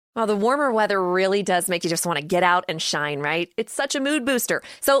Well, the warmer weather really does make you just want to get out and shine, right? It's such a mood booster.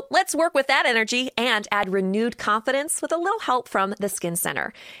 So let's work with that energy and add renewed confidence with a little help from the Skin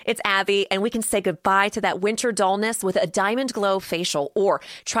Center. It's Abby, and we can say goodbye to that winter dullness with a Diamond Glow facial, or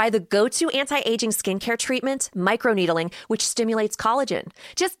try the go-to anti-aging skincare treatment, microneedling, which stimulates collagen.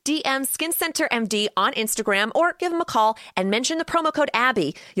 Just DM Skin Center MD on Instagram or give them a call and mention the promo code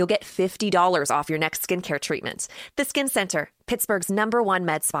Abby. You'll get $50 off your next skincare treatment. The Skin Center, Pittsburgh's #1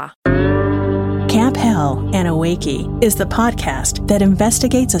 med spa. Camp Hell and Awakey is the podcast that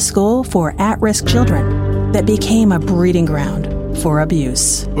investigates a school for at-risk children that became a breeding ground for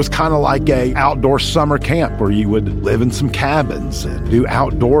abuse. It was kind of like a outdoor summer camp where you would live in some cabins and do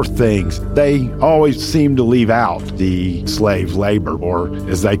outdoor things. They always seemed to leave out the slave labor, or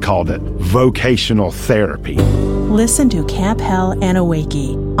as they called it, vocational therapy. Listen to Camp Hell and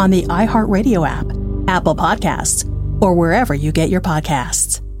Awakey on the iHeartRadio app, Apple Podcasts, or wherever you get your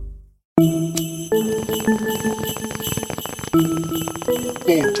podcasts.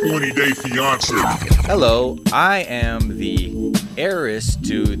 20-day fiance. Hello, I am the heiress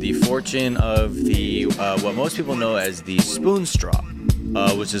to the fortune of the what most people know as the spoon straw,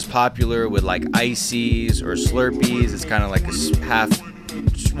 which is popular with like ices or Slurpees. It's kind of like a half,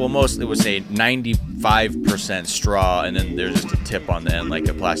 well, mostly would say 95% straw, and then there's just a tip on the end like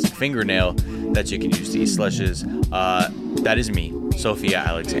a plastic fingernail that you can use to eat slushes. That is me, Sophia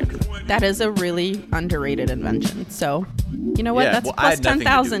Alexandra. That is a really underrated invention. So, you know what? Yeah, That's well, plus I had nothing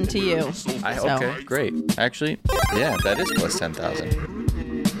 10,000 to you. Okay, great. Actually, yeah, that is plus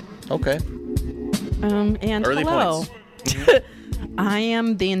 10,000. Okay. And Early hello. points. I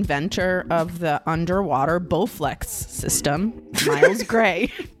am the inventor of the underwater Bowflex system, Miles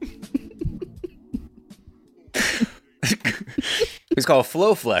Gray. It's called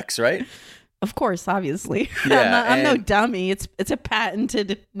FlowFlex, right? Of course, obviously. Yeah, I'm no dummy. It's a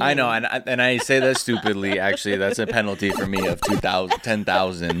patented name. I know, and I say that stupidly. Actually, that's a penalty for me of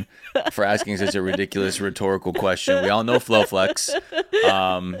 10,000 for asking such a ridiculous rhetorical question. We all know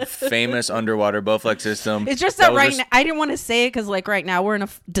FlowFlex, famous underwater Bowflex system. It's just that right now, I didn't want to say it because, like, right now we're in a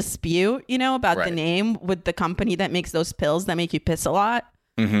dispute, about the name with the company that makes those pills that make you piss a lot.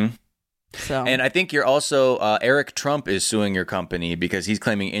 Mm-hmm. So. And I think you're also Eric Trump is suing your company because he's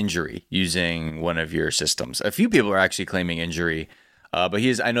claiming injury using one of your systems. A few people are actually claiming injury, but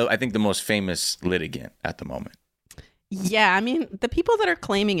I think the most famous litigant at the moment. Yeah, I mean, the people that are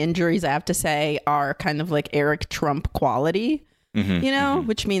claiming injuries, I have to say, are kind of like Eric Trump quality,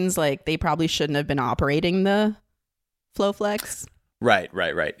 which means like they probably shouldn't have been operating the FlowFlex. Right.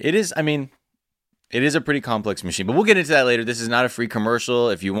 It is. I mean, it is a pretty complex machine, but we'll get into that later. This is not a free commercial.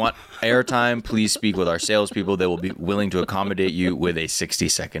 If you want airtime, please speak with our salespeople. They will be willing to accommodate you with a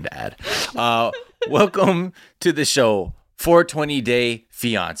 60-second ad. Welcome to the show, 420-Day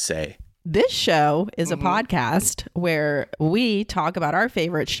Fiance. This show is a podcast where we talk about our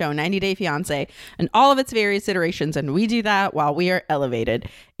favorite show, 90 Day Fiance, and all of its various iterations, and we do that while we are elevated.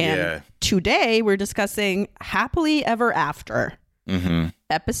 And today we're discussing Happily Ever After,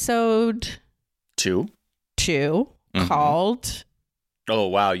 episode 2, called... Oh,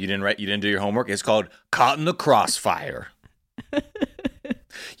 wow. You didn't do your homework? It's called Caught in the Crossfire.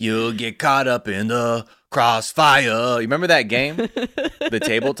 You'll get caught up in the crossfire. You remember that game? The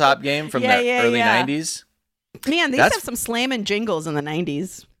tabletop game from the early 90s? Man, they used to have some slamming jingles in the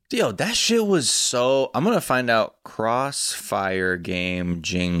 90s. Yo, that shit was so... I'm going to find out Crossfire game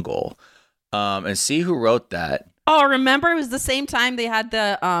jingle and see who wrote that. Oh, remember? It was the same time they had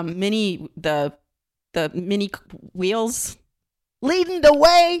the mini wheels leading the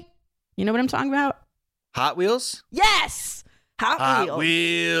way. You know what I'm talking about? Hot Wheels? Yes! Hot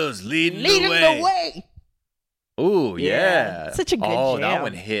Wheels leading the way. Ooh, yeah. Such a good jam. Oh, that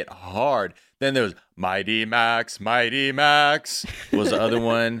one hit hard. Then there was Mighty Max was the other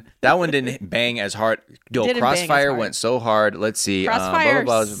one. That one didn't bang as hard. Yo, Crossfire went so hard. Let's see. Crossfire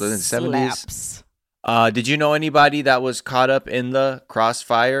was in the 70s. slaps. Did you know anybody that was caught up in the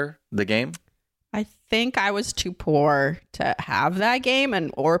Crossfire, the game? I think I was too poor to have that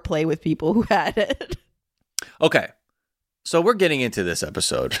game or play with people who had it. Okay. So we're getting into this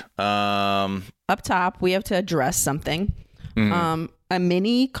episode. Up top, we have to address something. A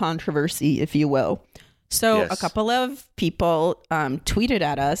mini controversy, if you will. So a couple of people tweeted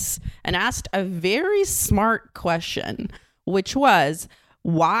at us and asked a very smart question, which was,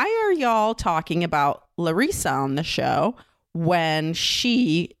 why are y'all talking about Larissa on the show when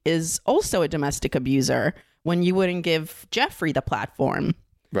she is also a domestic abuser, when you wouldn't give Jeffrey the platform?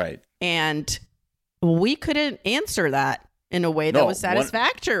 Right. And we couldn't answer that in a way that was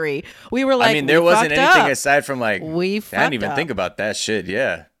satisfactory. We were like, I mean, there wasn't anything aside from like, I didn't even think about that shit.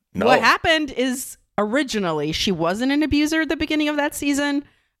 Yeah. No. What happened is originally she wasn't an abuser at the beginning of that season.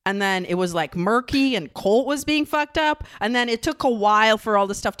 And then it was like murky and Colt was being fucked up. And then it took a while for all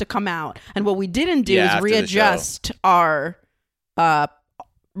the stuff to come out. And what we didn't do is readjust our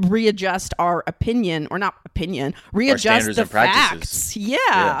opinion, or not opinion, readjust the facts.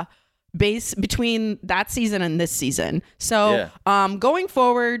 Yeah. Between that season and this season. So going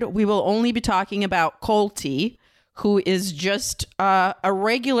forward, we will only be talking about Colty, who is just a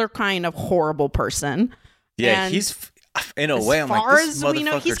regular kind of horrible person. Yeah, and he's in a way. I'm like, this as we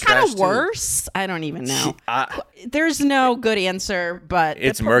know, he's kind of worse. I don't even know. There's no good answer, but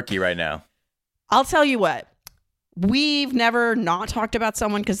it's murky right now. I'll tell you what. We've never not talked about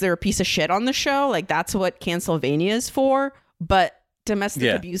someone because they're a piece of shit on the show. Like, that's what Cancylvania is for. But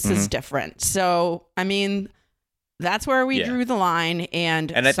domestic abuse is different. So, I mean, that's where we drew the line.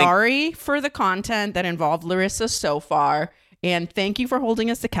 And sorry for the content that involved Larissa so far. And thank you for holding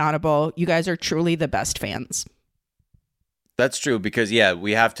us accountable. You guys are truly the best fans. That's true, because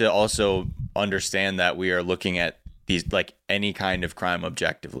we have to also understand that we are looking at these, like, any kind of crime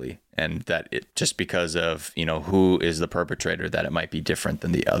objectively, and that it just because of, who is the perpetrator, that it might be different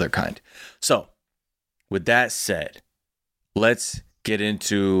than the other kind. So with that said, let's get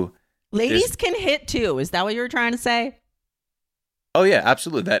into ladies can hit too. Is that what you were trying to say? Oh yeah,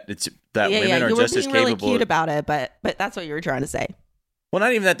 absolutely. Women are just as capable. You were being really cute about it, but that's what you were trying to say. Well,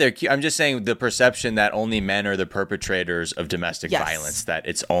 not even that they're cute. I'm just saying the perception that only men are the perpetrators of domestic violence, that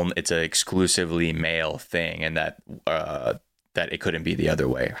it's an exclusively male thing, and that it couldn't be the other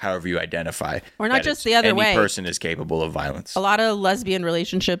way. However you identify, or not just the other way. Any person is capable of violence. A lot of lesbian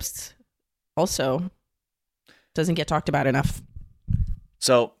relationships also doesn't get talked about enough.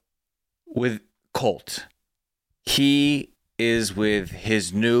 So, with Colt, he is with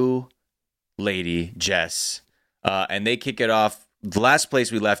his new lady, Jess, and they kick it off. The last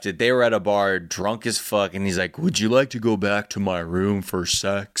place we left it, they were at a bar, drunk as fuck, and he's like, "Would you like to go back to my room for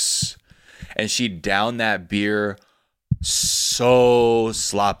sex?" And she downed that beer so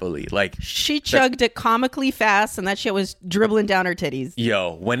sloppily. Like, she chugged it comically fast, and that shit was dribbling down her titties.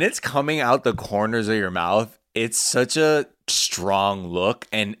 Yo, when it's coming out the corners of your mouth, it's such a strong look,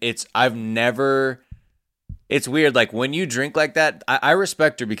 and it's weird. Like, when you drink like that, I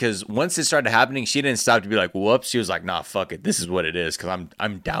respect her, because once it started happening, she didn't stop to be like, whoops. She was like, nah, fuck it. This is what it is, because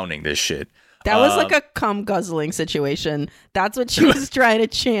I'm downing this shit. That was like a cum guzzling situation. That's what she was trying to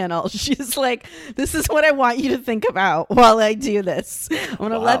channel. She's like, this is what I want you to think about while I do this. I'm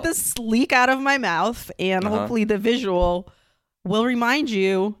going to let this leak out of my mouth, and hopefully the visual will remind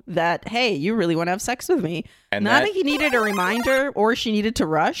you that, hey, you really want to have sex with me. And not that he needed a reminder or she needed to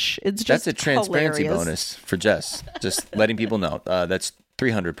rush. It's just that's a transparency bonus for Jess. Just letting people know. That's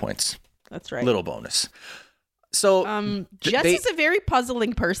 300 points. That's right. Little bonus. So Jess is a very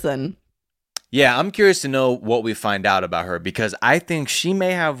puzzling person. Yeah, I'm curious to know what we find out about her, because I think she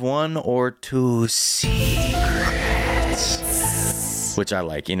may have one or two secrets, which I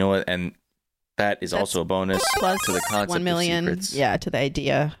like. You know what? And that is also a bonus to the concept 1 million, of secrets. Yeah, to the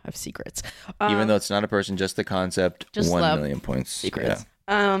idea of secrets. Even though it's not a person, just the concept, just 1 million points. Secrets.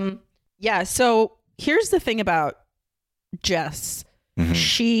 Yeah. So here's the thing about Jess. Mm-hmm.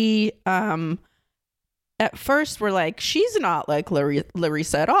 She, at first we're like, she's not like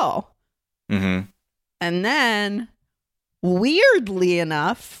Larissa at all. Mm-hmm. And then, weirdly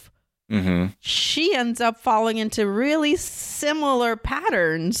enough, she ends up falling into really similar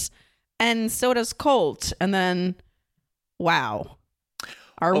patterns. And so does Colt. And then, wow.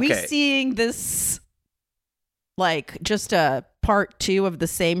 Are we seeing this, like, just a part 2 of the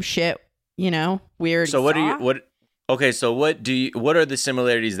same shit, weird? So what are the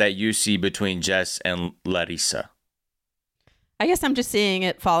similarities that you see between Jess and Larissa? I guess I'm just seeing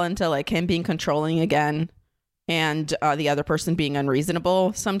it fall into, like, him being controlling again, and the other person being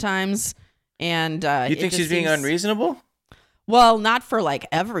unreasonable sometimes. And you think she's being unreasonable? Well, not for, like,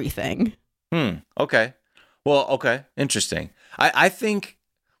 everything. Okay. Well, okay. Interesting. I think.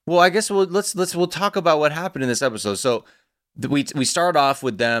 Well, I guess we'll talk about what happened in this episode. So we start off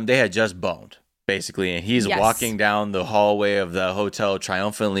with them. They had just boned, basically, and he's walking down the hallway of the hotel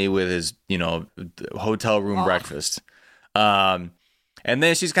triumphantly with his hotel room breakfast. And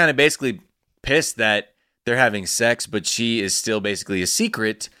then she's kind of basically pissed that they're having sex, but she is still basically a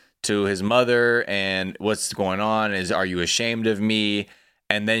secret to his mother. And what's going on is, are you ashamed of me?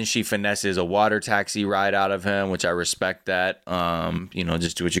 And then she finesses a water taxi ride out of him, which I respect that.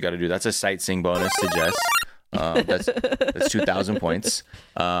 Just do what you got to do. That's a sightseeing bonus to Jess. That's 2,000 points.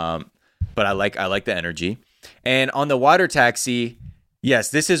 But I like the energy. And on the water taxi,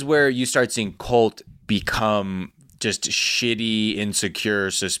 yes, this is where you start seeing Colt become just shitty, insecure,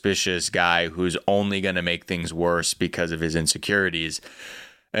 suspicious guy who's only going to make things worse because of his insecurities.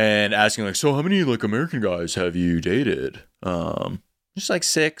 And asking like, so how many like American guys have you dated? Just like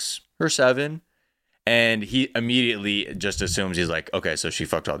 6 or 7. And he immediately just assumes, he's like, okay, so she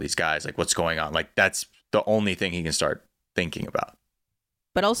fucked all these guys. Like, what's going on? Like, that's the only thing he can start thinking about.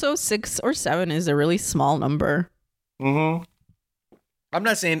 But also 6 or 7 is a really small number. Mm-hmm. I'm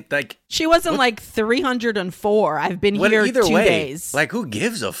not saying like she wasn't like 304. I've been here either 2 way, days. Like, who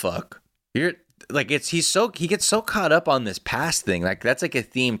gives a fuck? You're like, he gets so caught up on this past thing. Like, that's like a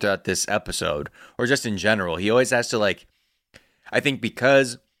theme throughout this episode, or just in general. He always has to like, I think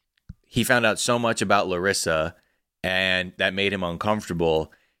because he found out so much about Larissa and that made him uncomfortable,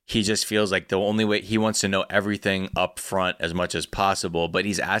 he just feels like the only way, he wants to know everything up front as much as possible, but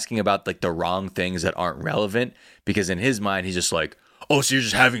he's asking about like the wrong things that aren't relevant, because in his mind, he's just like, oh, so you're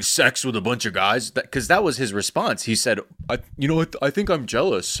just having sex with a bunch of guys? Because that was his response. He said, I think I'm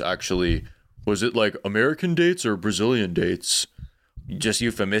jealous, actually. Was it like American dates or Brazilian dates? Just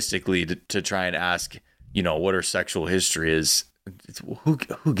euphemistically to try and ask, what her sexual history is. Who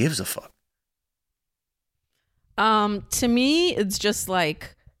gives a fuck? To me, it's just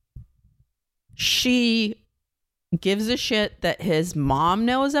like she gives a shit that his mom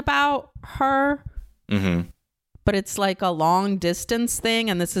knows about her. Mm-hmm. But it's like a long distance thing,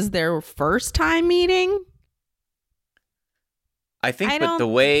 and this is their first time meeting. I think, I but don't the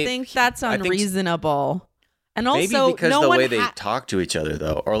way think that's unreasonable. And also, maybe because no the one way they talk to each other,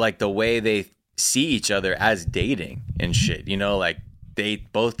 though, or like the way they see each other as dating and shit. Like they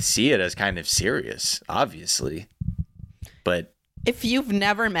both see it as kind of serious, obviously. But if you've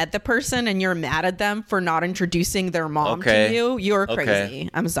never met the person and you're mad at them for not introducing their mom to you, you're crazy.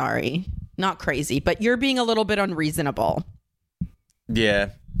 I'm sorry. Not crazy, but you're being a little bit unreasonable. Yeah.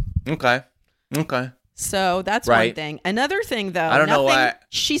 Okay. So that's right. one thing. Another thing, though, I don't know why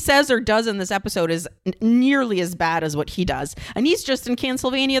she says or does in this episode is nearly as bad as what he does. And he's just in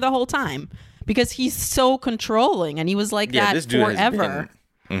Pennsylvania the whole time because he's so controlling. And he was like that forever.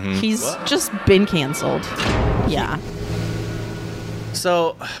 He's just been canceled. Yeah.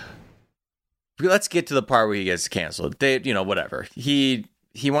 So let's get to the part where he gets canceled. Whatever.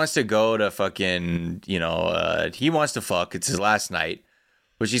 He wants to go to fucking, he wants to fuck. It's his last night.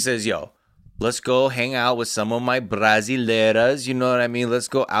 But she says, yo, let's go hang out with some of my brasileiras. You know what I mean? Let's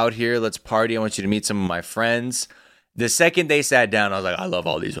go out here. Let's party. I want you to meet some of my friends. The second they sat down, I was like, I love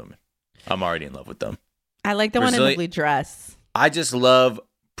all these women. I'm already in love with them. I like the one in the blue dress. I just love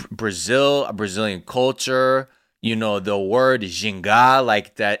Brazilian culture. The word ginga,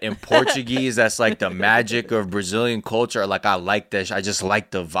 like that in Portuguese, that's like the magic of Brazilian culture. Like, I like this. I just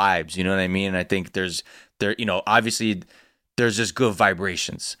like the vibes. You know what I mean? And I think obviously there's just good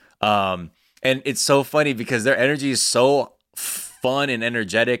vibrations. And it's so funny because their energy is so fun and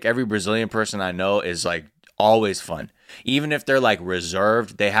energetic. Every Brazilian person I know is like always fun. Even if they're like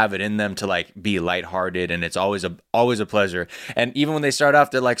reserved, they have it in them to like be lighthearted, and it's always a pleasure. And even when they start off,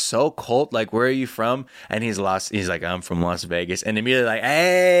 they're like so cult, like, where are you from? And he's like, I'm from Las Vegas. And immediately like,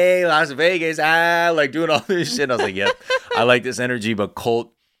 hey, Las Vegas, like doing all this shit. I was like, yep, I like this energy, but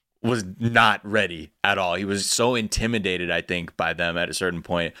Colt was not ready at all. He was so intimidated, I think, by them at a certain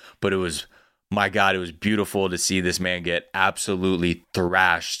point. But it was, my God, it was beautiful to see this man get absolutely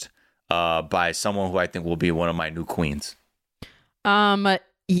thrashed by someone who I think will be one of my new queens.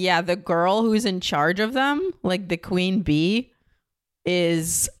 Yeah, the girl who's in charge of them, like the queen bee,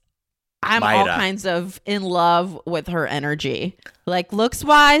 I'm Mayra. all kinds of in love with her energy. Like, looks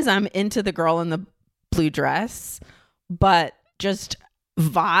wise, I'm into the girl in the blue dress, but just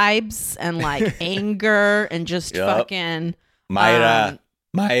vibes and like anger and just fucking Mayra.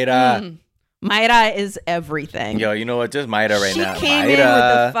 Mayra is everything. Yo, you know what? Just Mayra right now. She came in with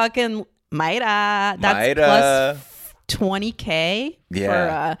the fucking Mayra. That's plus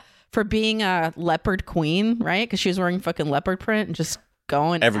 20K for being a leopard queen, right? Because she was wearing fucking leopard print and just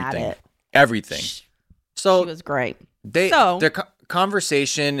going at it. Everything. So she was great. Their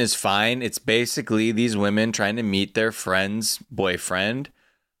conversation is fine. It's basically these women trying to meet their friend's boyfriend.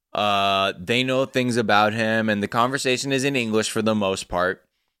 They know things about him, and the conversation is in English for the most part.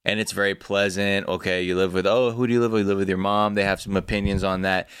 And it's very pleasant. Okay, who do you live with? You live with your mom. They have some opinions on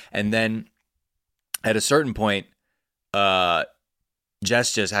that. And then at a certain point, Jess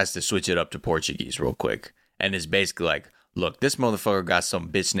just has to switch it up to Portuguese real quick. And it's basically like, look, this motherfucker got some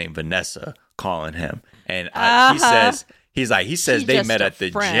bitch named Vanessa calling him. And he says they met at the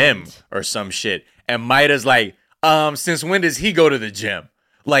gym or some shit. And Mayra's like, since when does he go to the gym?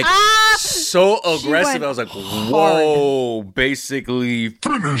 Like, so aggressive. I was like, whoa, basically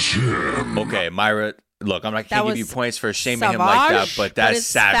finish him. Okay, Mayra, look, I'm not going to give you points for shaming savage, him like that, but that's it's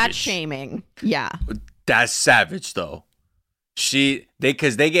savage. Fat shaming. Yeah. That's savage, though.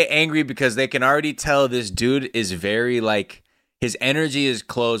 Because they get angry because they can already tell this dude is very, like, his energy is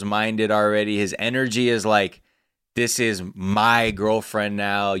closed-minded already. His energy is like, this is my girlfriend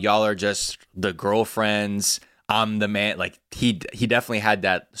now. Y'all are just the girlfriends. I'm the man. Like, he definitely had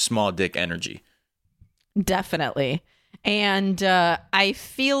that small dick energy. Definitely. And I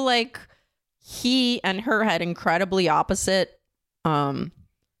feel like he and her had incredibly opposite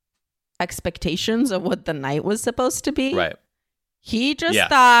expectations of what the night was supposed to be. Right. He just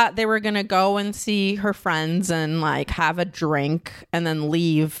thought they were going to go and see her friends and like have a drink and then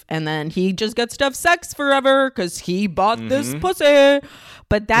leave. And then he just gets to have sex forever because he bought this pussy.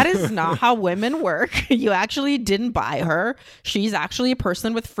 But that is not how women work. You actually didn't buy her. She's actually a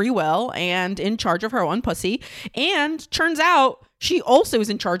person with free will and in charge of her own pussy. And turns out she also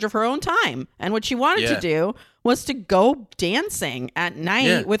is in charge of her own time. And what she wanted to do was to go dancing at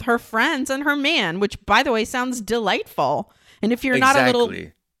night with her friends and her man, which, by the way, sounds delightful. And if you're not a little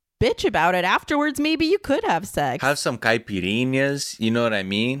bitch about it afterwards, maybe you could have sex. Have some caipirinhas, you know what I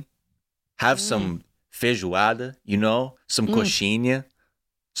mean? Have some feijoada, you know? Some coxinha,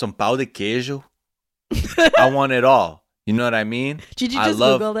 some pão de queijo. I want it all. You know what I mean? Did you just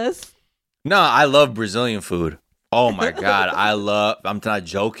Google this? No, I love Brazilian food. Oh my God. I'm not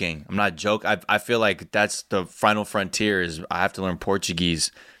joking. I feel like that's the final frontier is I have to learn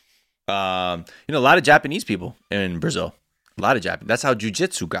Portuguese. A lot of Japanese people in Brazil. A lot of Japanese. That's how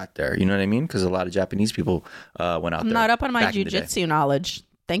jiu-jitsu got there. You know what I mean? Because a lot of Japanese people went out there. I'm not up on my jiu-jitsu knowledge.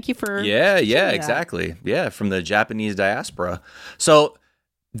 Thank you for Yeah, exactly. Yeah, from the Japanese diaspora. So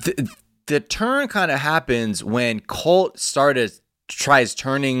the turn kind of happens when Colt tries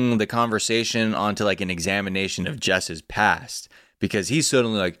turning the conversation onto like an examination of Jess's past, because he's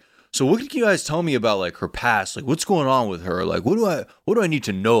suddenly like, so what can you guys tell me about like her past? Like what's going on with her? Like what do I need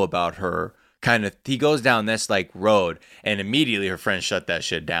to know about her? Kind of, he goes down this like road, and immediately her friends shut that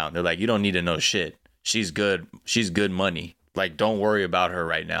shit down. They're like, you don't need to know shit. She's good. She's good money. Like, don't worry about her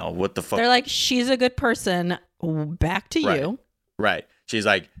right now. What the fuck? They're like, she's a good person. Back to you. Right. She's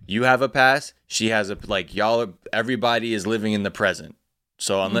like, you have a past. She has everybody is living in the present.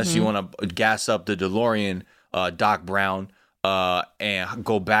 So unless you want to gas up the DeLorean, Doc Brown, and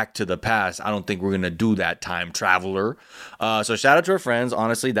go back to the past, I don't think we're going to do that, time traveler. So shout out to our friends.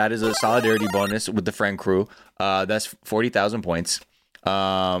 Honestly, that is a solidarity bonus with the friend crew. That's 40,000 points.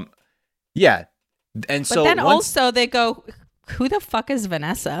 Yeah. And so then also they go, who the fuck is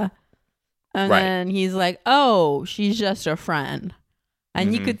Vanessa? And then he's like, oh, she's just a friend.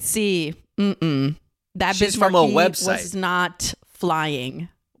 And you could see, that she's from a website. Was not flying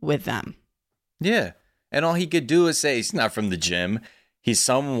with them. Yeah. And all he could do is say he's not from the gym. He's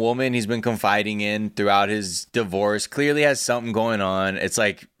some woman he's been confiding in throughout his divorce. Clearly has something going on. It's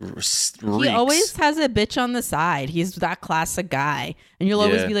like reeks. He always has a bitch on the side. He's that classic guy. And you'll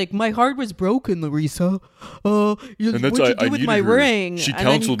always be like, my heart was broken, Larissa. What'd you do with my ring? She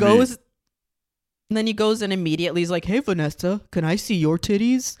counseled me. And then he goes and immediately he's like, hey, Vanessa, can I see your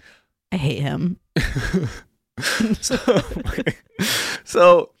titties? I hate him.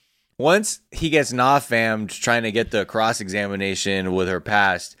 So once he gets nah-fammed trying to get the cross-examination with her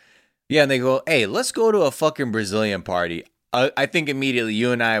past, and they go, hey, let's go to a fucking Brazilian party. I think immediately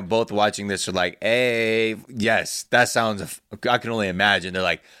you and I are both watching this are like, hey, yes, that sounds, I can only imagine. They're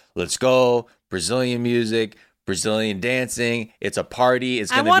like, let's go, Brazilian music, Brazilian dancing. It's a party.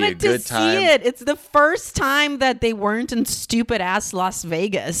 It's going to be a good time. I wanted to see it. It's the first time that they weren't in stupid-ass Las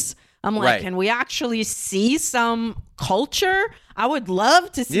Vegas. I'm like, can we actually see some culture? I would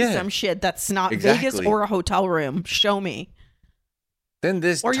love to see some shit that's not Vegas or a hotel room. Show me. Then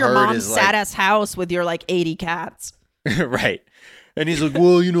this or your mom's sad-ass house with your like 80 cats. Right. And he's like,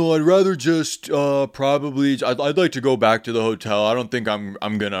 well, I'd rather just probably I'd like to go back to the hotel. I don't think I'm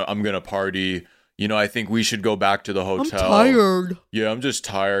gonna party. I think we should go back to the hotel. I'm tired. Yeah, I'm just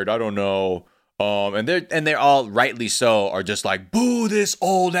tired. I don't know. And they're all rightly so are just like, boo this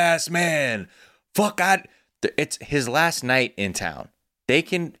old ass man. Fuck it's his last night in town.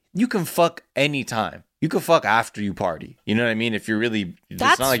 You can fuck anytime. You can fuck after you party. You know what I mean? If you're really,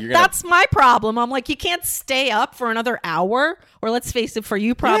 that's my problem. I'm like, you can't stay up for another hour, or let's face it, for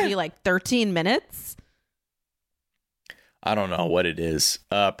you probably like 13 minutes. I don't know what it is.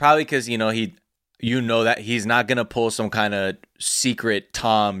 Probably because that he's not gonna pull some kind of secret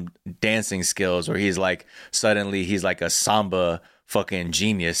Tom dancing skills where he's like suddenly he's like a samba fucking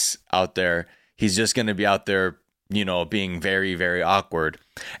genius out there. He's just gonna be out there, being very, very awkward.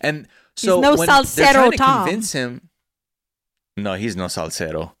 And so he's no when salsero, they're trying to Tom. convince him, no, he's no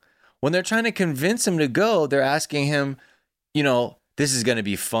salsero. when they're trying to convince him to go, they're asking him, you know, this is going to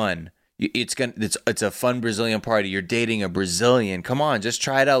be fun. It's a fun Brazilian party. You're dating a Brazilian. Come on, just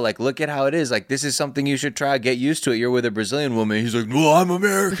try it out. Like, look at how it is. Like, this is something you should try. Get used to it. You're with a Brazilian woman. He's like, well, I'm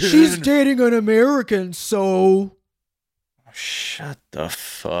American. She's dating an American, so... Shut the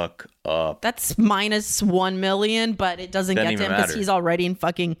fuck up. That's minus 1 million, but it doesn't get to him because he's already in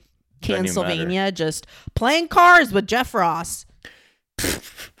fucking Pennsylvania just playing cars with Jeff Ross.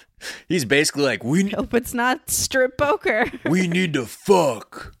 He's basically like, hope it's not strip poker. We need to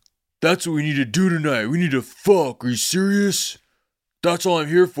fuck. That's what we need to do tonight. We need to fuck. Are you serious? That's all I'm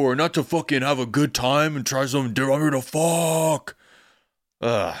here for. Not to fucking have a good time and try something different. I'm here to fuck.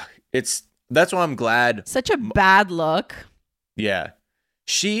 That's why I'm glad. Such a bad look. Yeah.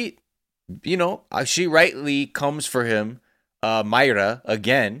 She, you know, she rightly comes for him, Mayra,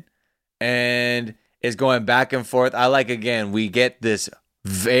 again, and is going back and forth. I like, again, we get this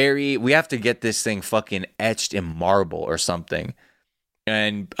we have to get this thing fucking etched in marble or something.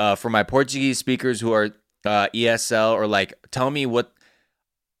 And for my Portuguese speakers who are ESL, or like, tell me what,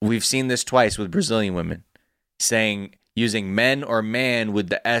 we've seen this twice with Brazilian women saying, using men or man with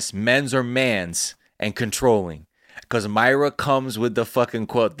the S, men's or mans, and controlling. Because Mayra comes with the fucking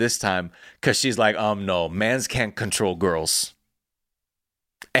quote this time, because she's like, no, mans can't control girls.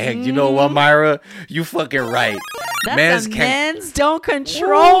 And you know what, Mayra? You fucking right. That's men's don't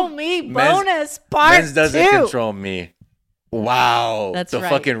control me bonus part men's doesn't control me. Wow. That's the right.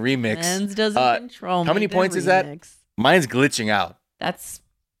 fucking remix. Men's doesn't control me. How many points is that? Mine's glitching out. That's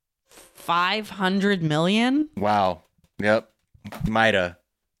 500 million. Wow. Yep. Mayra,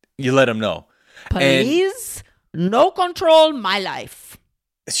 you let him know. Please, no control my life.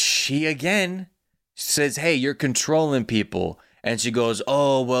 She again says, hey, you're controlling people. And she goes,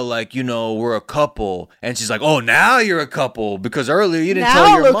 oh, well, like, you know, we're a couple. And she's like, oh, now you're a couple. Because earlier you didn't tell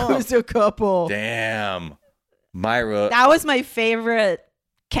your mom. Now look who's a couple. Damn. Mayra. That was my favorite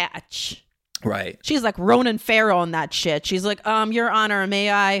catch. Right. She's like Ronan Farrow on that shit. She's like, Your Honor, may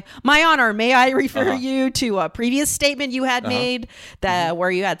I refer you to a previous statement you had made that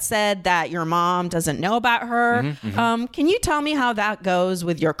where you had said that your mom doesn't know about her. Can you tell me how that goes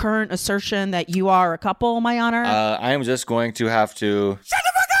with your current assertion that you are a couple, my honor? I am just going to have to shut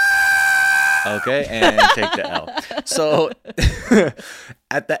the fuck up. Okay, and take the L. So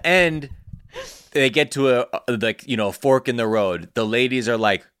at the end, they get to a fork in the road. The ladies are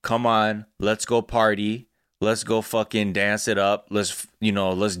like, come on, let's go party. Let's go fucking dance it up. Let's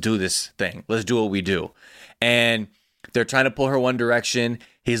do this thing. Let's do what we do. And they're trying to pull her one direction.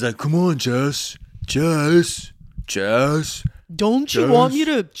 He's like, come on, Jess. Don't you want me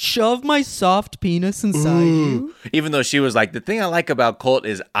to shove my soft penis inside you? Even though she was like, the thing I like about Colt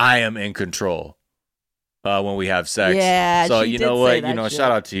is I am in control when we have sex. Yeah, so she you did know say what? You know, that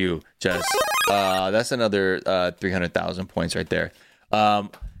shout out to you, Jess. That's another 300,000 points right there.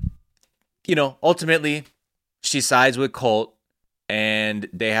 Ultimately, she sides with Colt, and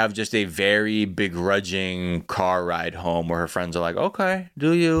they have just a very begrudging car ride home where her friends are like, okay,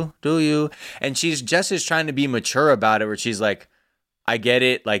 do you? And Jess is trying to be mature about it, where she's like, I get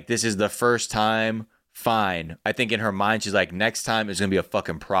it. Like, this is the first time. Fine. I think in her mind, she's like, next time is going to be a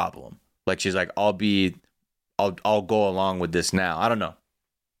fucking problem. Like, she's like, I'll go along with this now. I don't know.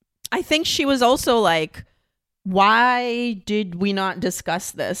 I think she was also like, why did we not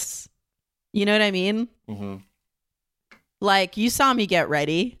discuss this? You know what I mean? Mm-hmm. Like, you saw me get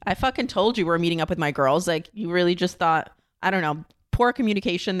ready. I fucking told you we're meeting up with my girls. Like, you really just thought, I don't know, poor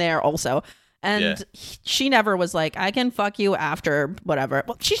communication there also. And she never was like, I can fuck you after whatever.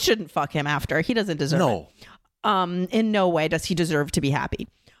 Well, she shouldn't fuck him after. He doesn't deserve it. In no way does he deserve to be happy.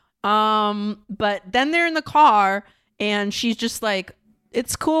 But then they're in the car and she's just like,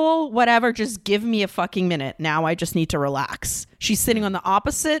 it's cool, whatever, just give me a fucking minute. Now I just need to relax. She's sitting on the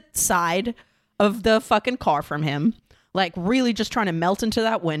opposite side of the fucking car from him, like really just trying to melt into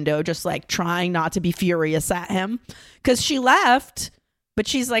that window, just like trying not to be furious at him. Because she left, but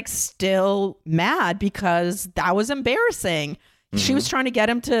she's like still mad because that was embarrassing. Mm-hmm. She was trying to get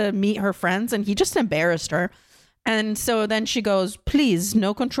him to meet her friends and he just embarrassed her. And so then she goes, please,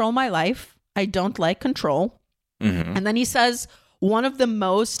 no control my life. I don't like control. Mm-hmm. And then he says one of the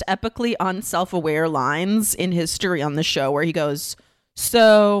most epically unself-aware lines in history on the show, where he goes,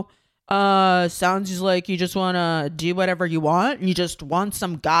 so sounds like you just want to do whatever you want. You just want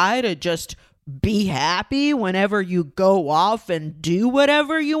some guy to just be happy whenever you go off and do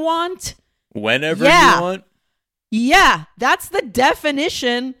whatever you want. Whenever you want? Yeah, that's the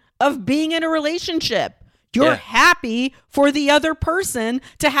definition of being in a relationship. You're happy for the other person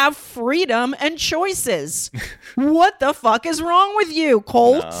to have freedom and choices. What the fuck is wrong with you,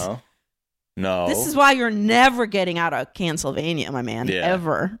 Colt? No. This is why you're never getting out of Pennsylvania, my man. Yeah.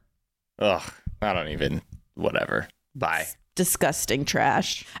 Ever. Ugh. I don't even. Whatever. Bye. Disgusting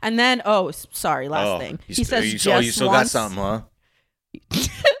trash. And then, last thing. He says, you still got something, huh?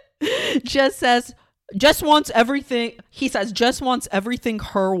 just wants everything. He says, just wants everything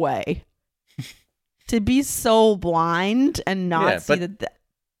her way. To be so blind and not see that.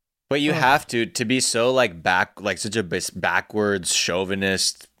 But you have to be so such a backwards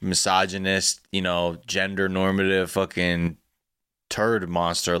chauvinist, misogynist, gender normative fucking turd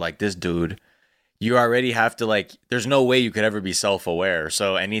monster like this dude. You already have to there's no way you could ever be self-aware.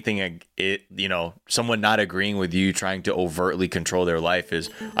 So anything someone not agreeing with you trying to overtly control their life is,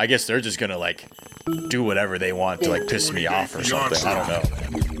 I guess they're just gonna do whatever they want to piss me off or something. I don't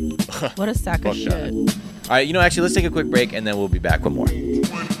know. What a sack of shit. All right, actually, let's take a quick break and then we'll be back with more.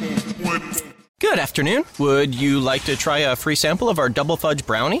 Good afternoon. Would you like to try a free sample of our double fudge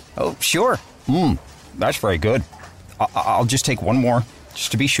brownie? Oh, sure. That's very good. I'll just take one more,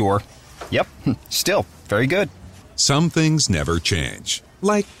 just to be sure. Yep, still very good. Some things never change,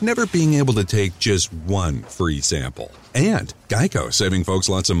 like never being able to take just one free sample. And Geico saving folks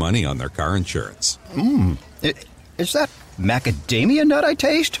lots of money on their car insurance. Is that macadamia nut I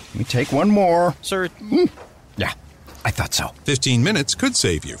taste? Let me take one more. Sir. Yeah, I thought so. 15 minutes could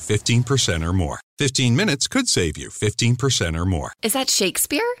save you 15% or more. 15 minutes could save you 15% or more. Is that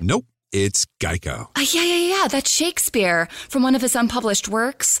Shakespeare? Nope, it's Geico. Yeah, that's Shakespeare from one of his unpublished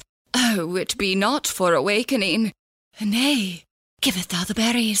works. Oh, it be not for awakening. Nay, giveth thou the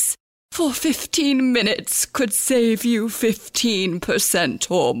berries. For 15 minutes could save you 15%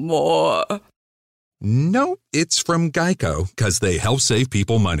 or more. No, it's from Geico, 'cause they help save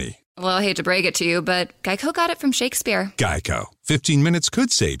people money. Well, I hate to break it to you, but Geico got it from Shakespeare. Geico. 15 minutes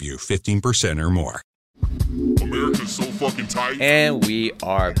could save you 15% or more. America's so fucking tight. And we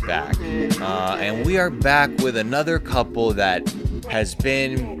are back. And we are back with another couple that has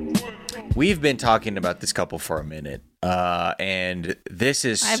been... We've been talking about this couple for a minute. And this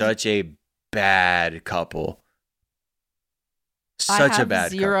is such a bad couple. Such a bad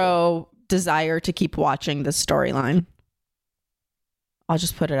couple. Zero desire to keep watching this storyline. I'll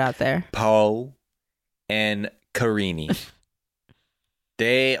just put it out there. Paul and Karini.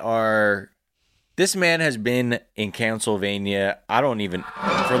 They are... This man has been in Pennsylvania, for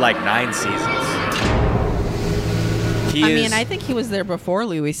 9 seasons. I think he was there before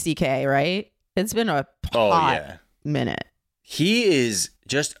Louis C.K., right? It's been a hot minute. He is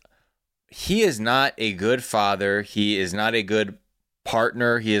not a good father. He is not a good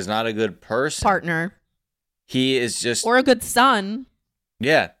partner. He is not a good person. He is just... Or a good son.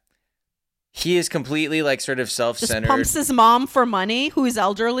 Yeah. He is completely sort of self-centered. Just pumps his mom for money, who's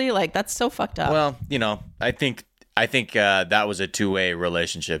elderly. That's so fucked up. Well, I think that was a two-way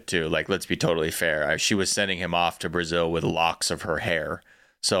relationship too. Let's be totally fair. She was sending him off to Brazil with locks of her hair.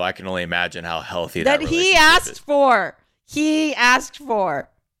 So I can only imagine how healthy that relationship he asked for. He asked for.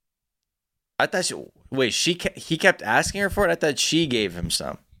 I thought he kept asking her for it? I thought she gave him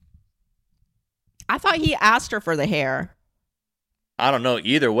some. I thought he asked her for the hair. I don't know.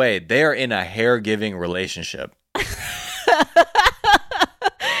 Either way, they are in a hair-giving relationship.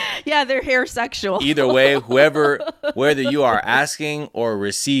 Yeah, they're hair sexual. Either way, whether you are asking or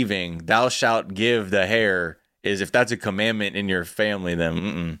receiving, thou shalt give the hair, is if that's a commandment in your family,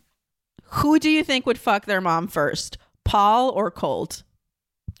 then Who do you think would fuck their mom first? Paul or Colt?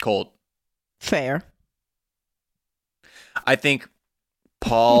 Colt. Fair. I think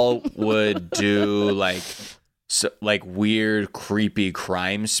Paul would do weird, creepy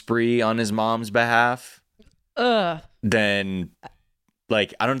crime spree on his mom's behalf. Then, I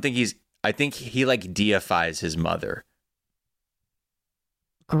think he deifies his mother.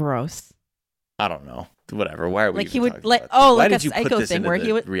 Gross. I don't know. Whatever. Why are we? He would Why like did a you put psycho this thing into where the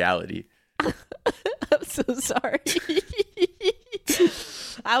he would reality? I'm so sorry.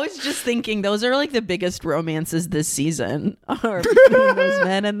 I was just thinking those are the biggest romances this season are between those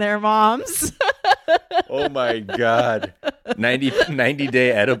men and their moms. Oh my God.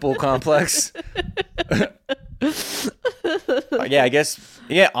 90-day edible complex. Yeah, I guess.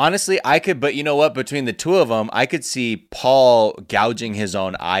 Yeah, honestly, I could, but you know what? Between the two of them, I could see Paul gouging his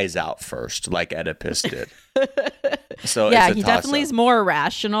own eyes out first, like Oedipus did. So yeah, it's a he definitely is more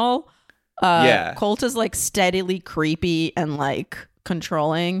rational. Colt is steadily creepy and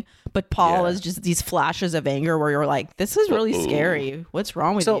controlling, but Paul is just these flashes of anger where you're like, this is really scary. What's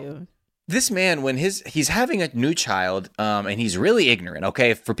wrong with you? This man, when he's having a new child, and he's really ignorant,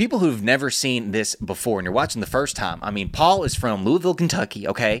 okay? For people who've never seen this before and you're watching the first time, Paul is from Louisville, Kentucky,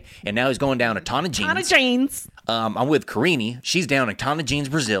 okay? And now he's going down to Tana Jeans. Tana Jeans. I'm with Karini. She's down in Tana Jeans,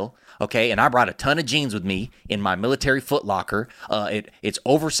 Brazil. okay? And I brought a ton of jeans with me in my military Foot Locker. It's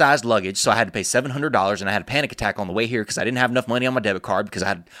oversized luggage, so I had to pay $700, and I had a panic attack on the way here because I didn't have enough money on my debit card because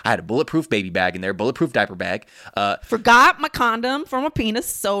I had a bulletproof baby bag in there, bulletproof diaper bag. Forgot my condom for my penis,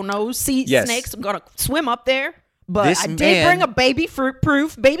 so no snakes. I'm gonna swim up there, but I did bring a baby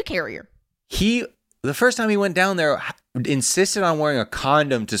fruit-proof baby carrier. The first time he went down there, insisted on wearing a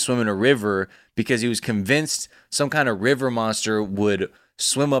condom to swim in a river because he was convinced some kind of river monster would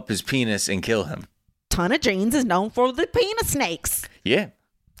swim up his penis and kill him. Ton of Jeans is known for the penis snakes. Yeah.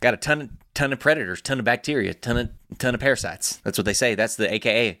 Got a ton of predators, ton of bacteria, ton of parasites. That's what they say. That's the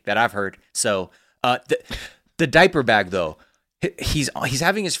AKA that I've heard. So the diaper bag, though, he's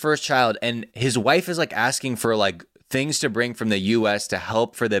having his first child, and his wife is like asking for like things to bring from the U.S. to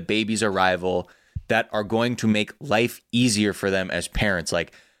help for the baby's arrival that are going to make life easier for them as parents.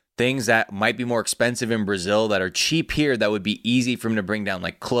 Like things that might be more expensive in Brazil that are cheap here that would be easy for him to bring down,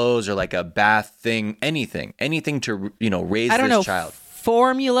 like clothes or like a bath thing, anything to, raise this child.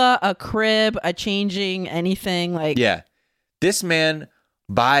 Formula, a crib, a changing, anything like. Yeah. This man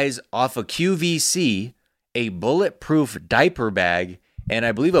buys off of QVC a bulletproof diaper bag and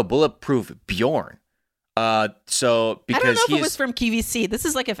I believe a bulletproof Bjorn. So because I don't know if it was from QVC. This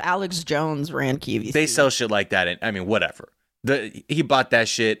is like if Alex Jones ran QVC. They sell shit like that. And I mean, whatever. He bought that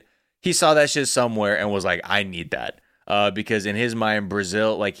shit. He saw that shit somewhere and was like, I need that. Because in his mind,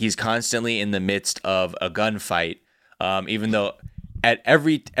 Brazil, like he's constantly in the midst of a gunfight. Even though at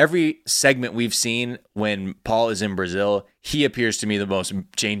every segment we've seen when Paul is in Brazil, he appears to me the most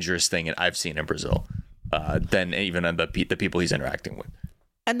dangerous thing I've seen in Brazil. Than even the people he's interacting with.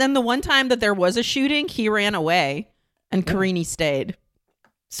 And then the one time that there was a shooting, he ran away and Carini stayed.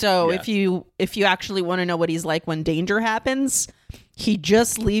 So if you actually want to know what he's like when danger happens, he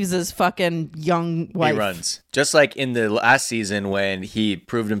just leaves his fucking young wife. He runs. Just like in the last season when he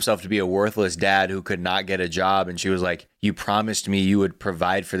proved himself to be a worthless dad who could not get a job. And she was like, you promised me you would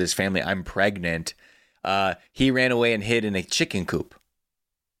provide for this family. I'm pregnant. He ran away and hid in a chicken coop.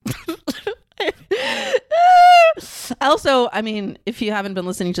 Also, I mean, if you haven't been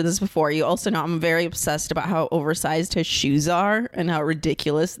listening to this before, you also know I'm very obsessed about how oversized his shoes are and how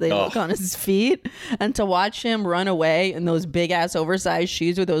ridiculous they look on his feet. And to watch him run away in those big ass oversized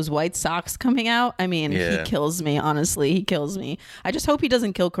shoes with those white socks coming out, I mean, he kills me, honestly. He kills me. I just hope he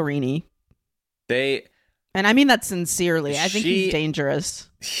doesn't kill Carini. And I mean that sincerely. I think he's dangerous.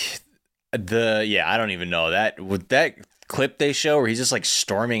 I don't even know that with that clip they show where he's just like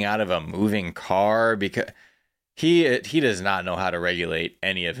storming out of a moving car because he does not know how to regulate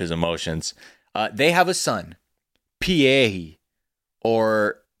any of his emotions. They have a son, Pierre,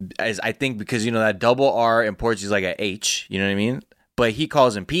 or as I think because that double R in Portuguese is like a H, you know what I mean? But he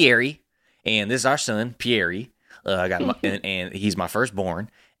calls him Pierre, and this is our son, Pierre. And he's my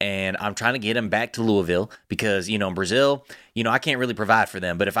firstborn. And I'm trying to get him back to Louisville because, in Brazil, I can't really provide for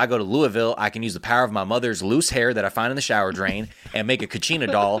them. But if I go to Louisville, I can use the power of my mother's loose hair that I find in the shower drain and make a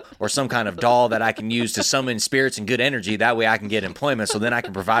Kachina doll or some kind of doll that I can use to summon spirits and good energy. That way I can get employment so then I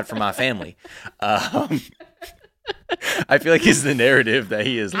can provide for my family. I feel like it's the narrative that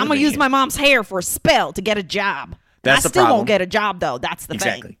he is. I'm going to use my mom's hair for a spell to get a job. That's the problem. I still won't get get a job, though. That's the thing.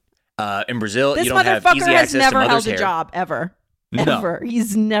 Exactly. In Brazil, this you don't have easy access to mother's hair. This motherfucker has never held a job, ever. Ever. No.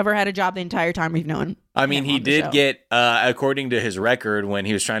 He's never had a job the entire time we've known. I mean, he did get, according to his record, when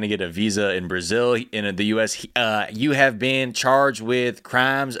he was trying to get a visa in Brazil, in the U.S., you have been charged with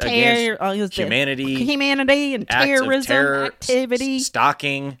crimes against humanity and terrorism activity,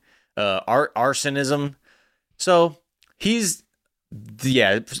 stalking, arsonism. So he's,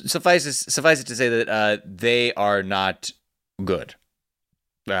 suffice it to say that they are not good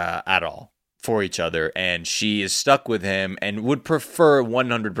at all for each other, and she is stuck with him and would prefer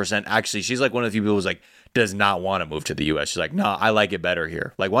 100%. Actually, she's like one of the few people who's like does not want to move to the U.S. She's like, no, I like it better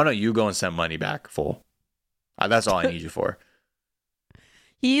here. Like, why don't you go and send money back full? That's all I need you for.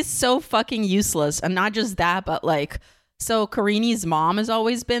 He's so fucking useless, and not just that, but like, so Carini's mom has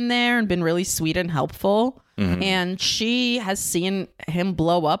always been there and been really sweet and helpful, and she has seen him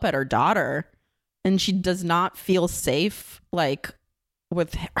blow up at her daughter, and she does not feel safe, like,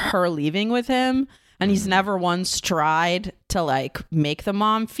 with her leaving with him, and he's never once tried to like make the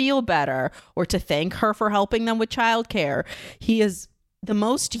mom feel better or to thank her for helping them with childcare. He is the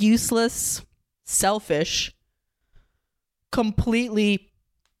most useless, selfish, completely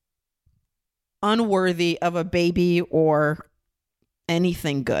unworthy of a baby or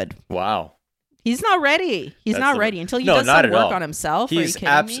anything good. Wow. He's not ready. He's not ready until he does some work on himself. Are you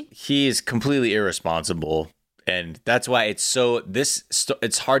kidding me? He's completely irresponsible. And that's why it's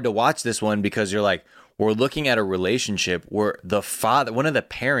hard to watch this one because you're like, we're looking at a relationship where the father, one of the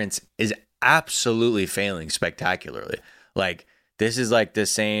parents, is absolutely failing spectacularly. Like, this is like the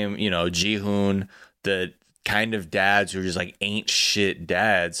same, you know, Ji-hoon, the kind of dads who are just like ain't shit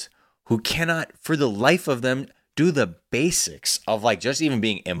dads who cannot for the life of them do the basics of like just even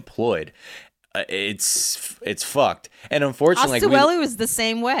being employed. It's fucked. And unfortunately, Asuelu was the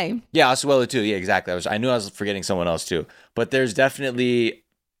same way. Yeah, Asuelu too. Yeah, exactly. I knew I was forgetting someone else too. But there's definitely,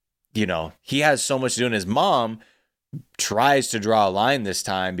 you know, he has so much to do, and his mom tries to draw a line this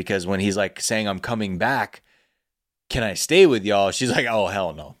time because when he's like saying, I'm coming back, can I stay with y'all? She's like, oh,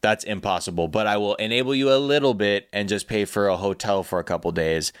 hell no, that's impossible. But I will enable you a little bit and just pay for a hotel for a couple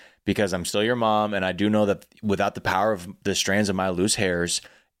days because I'm still your mom. And I do know that without the power of the strands of my loose hairs,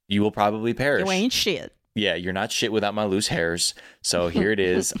 you will probably perish. You ain't shit. Yeah, you're not shit without my loose hairs. So here it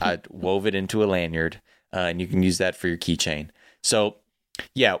is. I wove it into a lanyard and you can use that for your keychain. So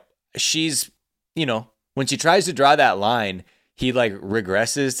yeah, she's, you know, when she tries to draw that line, he like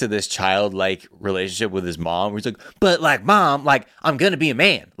regresses to this childlike relationship with his mom where he's like, but like, mom, like, I'm going to be a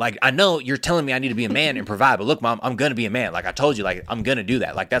man. Like, I know you're telling me I need to be a man and provide, but look, mom, I'm going to be a man. Like I told you, like, I'm going to do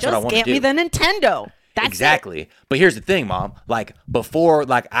that. Like, that's what I want to do. Just get me the Nintendo. That's exactly. But here's the thing, mom, like before,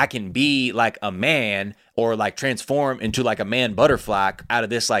 like I can be like a man or like transform into like a man butterfly out of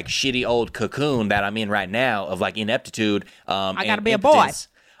this like shitty old cocoon that I'm in right now of like ineptitude. I got to be a boy.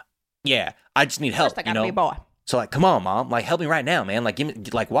 Yeah. I just need help. First, I got to be a boy. So like, come on, mom, like help me right now, man. Like give me,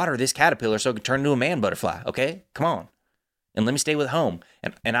 like water this caterpillar so it can turn into a man butterfly. Okay, come on, and let me stay with home.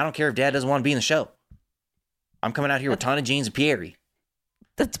 And I don't care if dad doesn't want to be in the show. I'm coming out here with Tana Jeans and Pierre.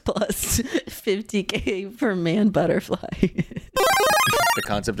 That's plus $50,000 for man butterfly. The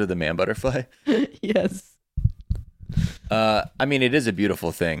concept of the man butterfly. Yes. I mean, it is a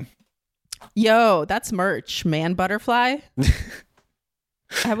beautiful thing. Yo, that's merch. Man butterfly.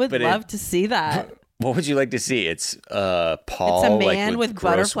 I would love to see that. What would you like to see? It's Paul. It's a man like, with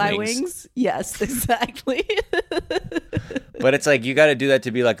butterfly wings. Yes, exactly. But it's like you got to do that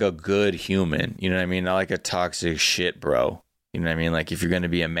to be like a good human. You know what I mean? Not like a toxic shit, bro. You know what I mean? Like if you're going to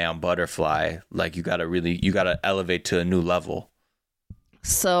be a man butterfly, like you got to elevate to a new level.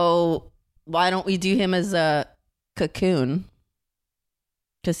 So why don't we do him as a cocoon?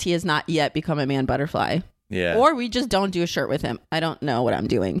 Because he has not yet become a man butterfly. Yeah. Or we just don't do a shirt with him. I don't know what I'm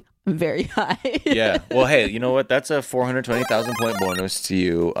doing. I'm very high. Yeah. Well, hey, you know what? That's a 420,000 point bonus to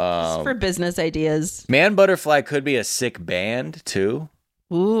you. Just for business ideas. Man Butterfly could be a sick band too.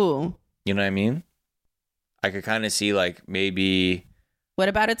 Ooh. You know what I mean? I could kind of see like maybe. What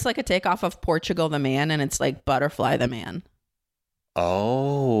about it's like a takeoff of Portugal the Man and it's like Butterfly the Man?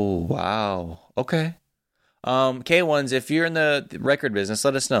 Oh, wow. Okay. K1s, if you're in the record business,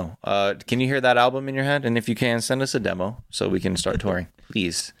 let us know. Can you hear that album in your head? And if you can, send us a demo so we can start touring,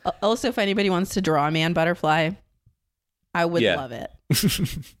 please. Also, if anybody wants to draw a man butterfly, I would love it.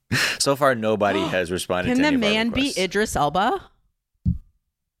 So far, nobody has responded to any of our requests. Can the man be Idris Elba?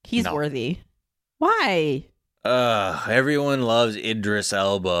 He's worthy. Why? Everyone loves Idris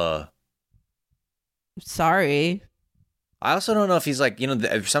Elba. Sorry. I also don't know if he's like, you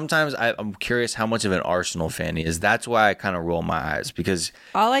know, sometimes I'm curious how much of an Arsenal fan he is. That's why I kind of roll my eyes because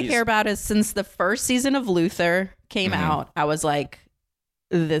all I care about is since the first season of Luther came out, I was like,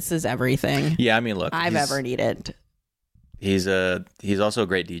 this is everything. Yeah, I mean, look, I've ever needed. He's also a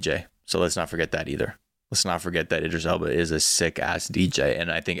great DJ. So let's not forget that either. Let's not forget that Idris Elba is a sick ass DJ.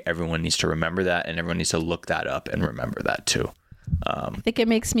 And I think everyone needs to remember that and everyone needs to look that up and remember that too. I think it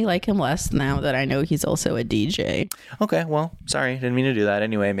makes me like him less now that I know he's also a DJ. Okay, well, sorry. Didn't mean to do that.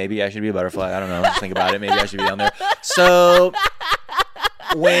 Anyway, maybe I should be a butterfly. I don't know. Think about it. Maybe I should be on there. So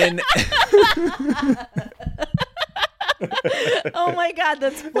when... Oh my God,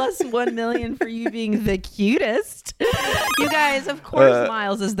 that's plus 1 million for you being the cutest. You guys, of course,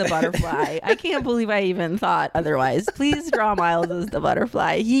 Miles is the butterfly. I can't believe I even thought otherwise. Please draw Miles as the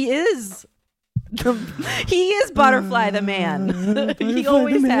butterfly. He is Butterfly the Man. He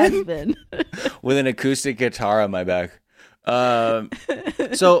always has been. With an acoustic guitar on my back.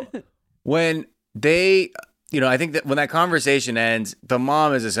 So when they, you know, I think that when that conversation ends, the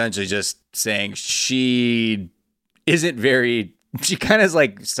mom is essentially just saying she kind of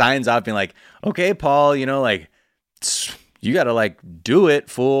like signs off being like, okay, Paul, you know, like you got to like do it,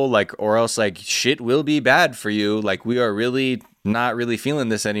 fool, like, or else like shit will be bad for you. Like we are really not really feeling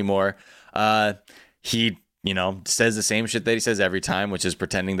this anymore. He, you know, says the same shit that he says every time, which is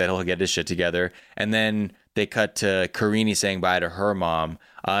pretending that he'll get his shit together. And then they cut to Karini saying bye to her mom.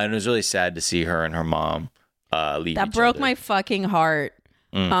 And it was really sad to see her and her mom leave. That broke my fucking heart.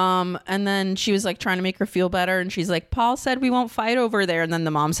 And then she was like trying to make her feel better, and she's like, Paul said we won't fight over there. And then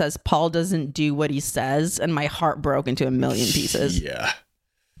the mom says, Paul doesn't do what he says, and my heart broke into a million pieces. Yeah.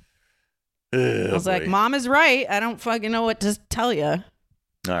 I was like, Mom is right. I don't fucking know what to tell you. All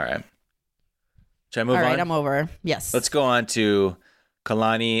right. Should I move on? All right, I'm over. Yes. Let's go on to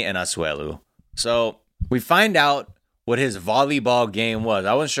Kalani and Asuelu. So we find out what his volleyball game was.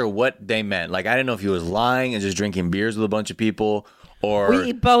 I wasn't sure what they meant. Like, I didn't know if he was lying and just drinking beers with a bunch of people, or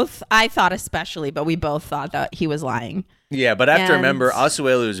I thought especially, but we both thought that he was lying. Yeah, but I have to remember,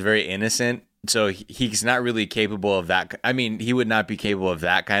 Asuelu is very innocent, so he's not really capable of that. I mean, he would not be capable of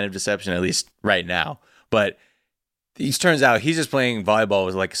that kind of deception, at least right now. But it turns out he's just playing volleyball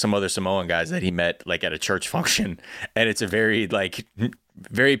with like some other Samoan guys that he met like at a church function, and it's a very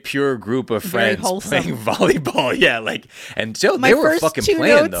pure group of friends playing volleyball. Yeah, like, and so they were fucking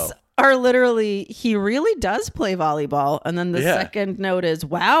playing though. Are literally, he really does play volleyball, and then the second note is,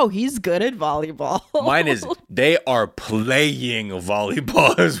 wow, he's good at volleyball. Mine is, they are playing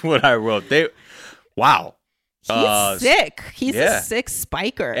volleyball is what I wrote. Wow. He's sick. He's a sick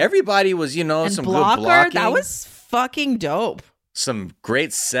spiker. Everybody was, and some blocker, good blocking. That was fucking dope. Some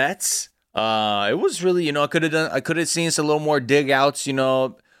great sets. It was really, I could have seen a little more dig outs,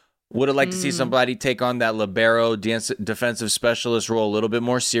 Would have liked to see somebody take on that libero defensive specialist role a little bit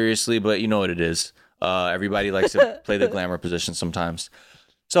more seriously, but you know what it is. Everybody likes to play the glamour position sometimes.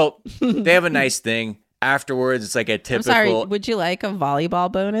 So they have a nice thing. Afterwards, it's like a typical... I'm sorry, would you like a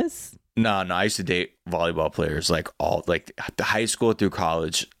volleyball bonus? No, I used to date volleyball players like high school through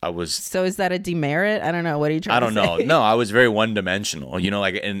college. So is that a demerit? I don't know. What are you trying to say? I don't know. No, I was very one-dimensional,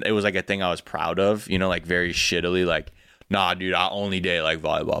 and it was like a thing I was proud of, like very shittily, like, nah, dude, I only date like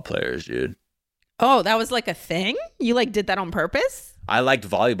volleyball players, dude. Oh, that was like a thing? You like did that on purpose? I liked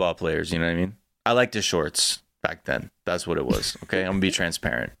volleyball players, you know what I mean? I liked his shorts back then. That's what it was. Okay, I'm gonna be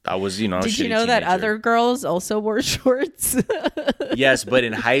transparent. I was, Did you know that other girls also wore shorts? Yes, but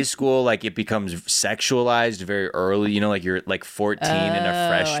in high school, like it becomes sexualized very early. Like you're like 14 and a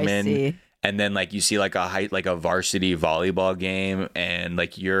freshman. I see. And then like you see like a varsity volleyball game, and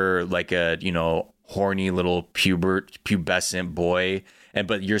like you're like a horny little pubescent boy,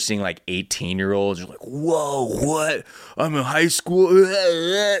 but you're seeing like 18-year-olds. You're like, whoa, what? I'm in high school. You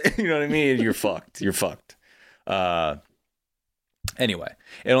know what I mean? You're fucked. Anyway,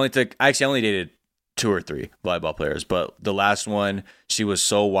 I only dated 2 or 3 volleyball players, but the last one, she was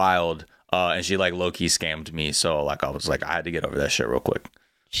so wild, and she like low-key scammed me. So like I was like, I had to get over that shit real quick.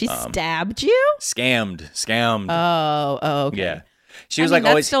 She stabbed you? Scammed. Oh, okay. Yeah. She was like,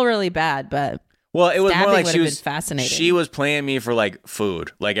 that's always still really bad, but well, it was more like she was fascinating. She was playing me for like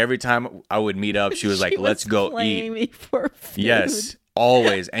food. Like every time I would meet up, she was like, "Let's go eat." Me for food. Yes,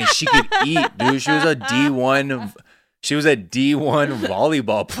 always, and she could eat, dude. She was a D1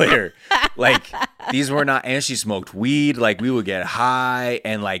 volleyball player. Like these were not, and she smoked weed. Like we would get high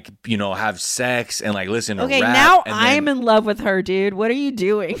and like have sex and like listen to rap. Okay, now I'm in love with her, dude. What are you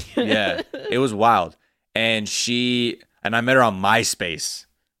doing? Yeah, it was wild, and I met her on MySpace.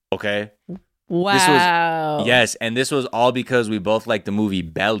 Okay. Wow. And this was all because we both liked the movie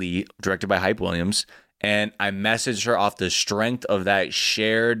Belly, directed by Hype Williams, and I messaged her off the strength of that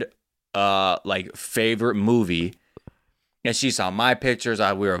shared like favorite movie, and she saw my pictures.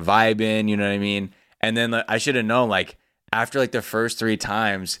 We were vibing, you know what I mean? And then I should have known, like after like the first 3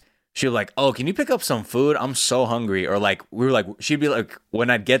 times, she was like, "Oh, can you pick up some food? I'm so hungry." Or like she'd be like, when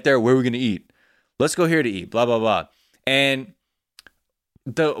I'd get there, "Where are we gonna eat? Let's go here to eat." Blah blah blah, and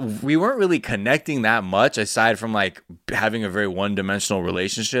we weren't really connecting that much aside from like having a very one-dimensional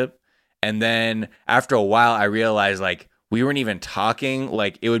relationship. And then after a while I realized like we weren't even talking.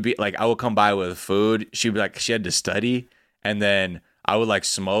 Like it would be like I would come by with food, she'd be like, she had to study, and then I would like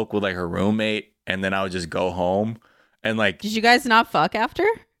smoke with like her roommate, and then I would just go home. And like, did you guys not fuck after?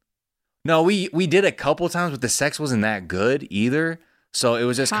 No, we did a couple times, but the sex wasn't that good either. So it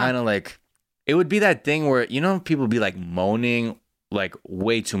was just kind of like, it would be that thing where people be like moaning like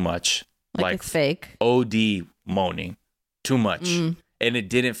way too much, like it's fake OD moaning too much, and it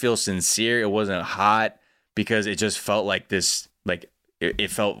didn't feel sincere. It wasn't hot because it just felt like this, like it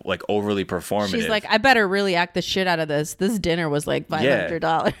felt like overly performative. She's like, I better really act the shit out of this. This dinner was like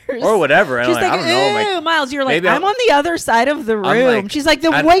 $500 or whatever. And she's like, I don't know, like, Miles, you're like, I'm on the other side of the room. She's like,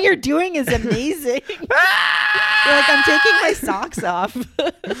 the way you're doing is amazing. You're like, I'm taking my socks off.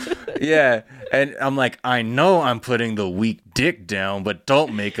 Yeah. And I'm like, I know I'm putting the weak dick down, but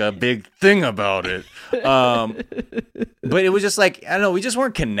don't make a big thing about it. But it was just like, I don't know, we just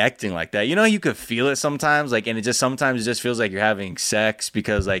weren't connecting like that. You could feel it sometimes, like, and sometimes it just feels like you're having sex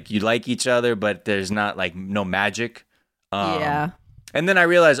because like you like each other, but there's not like no magic. Yeah. And then I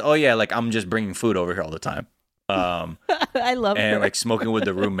realized, oh yeah, like I'm just bringing food over here all the time. I love and her. like smoking with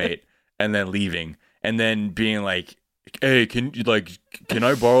the roommate and then leaving and then being like, hey, can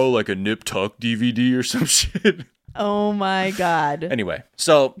I borrow like a Nip Tuck DVD or some shit? Oh my God. Anyway,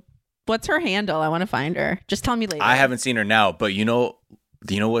 so what's her handle? I want to find her. Just tell me later. I haven't seen her now, but you know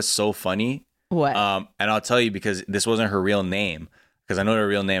what's so funny? What? And I'll tell you because this wasn't her real name, because I know her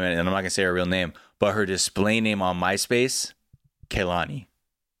real name and I'm not gonna say her real name, but her display name on MySpace, Kehlani.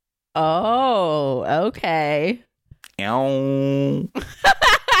 Oh, okay. Ow.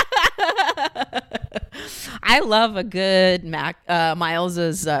 I love a good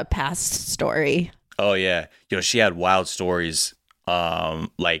Miles's past story. Oh yeah, she had wild stories,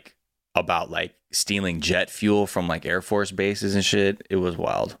 like about like stealing jet fuel from like Air Force bases and shit. It was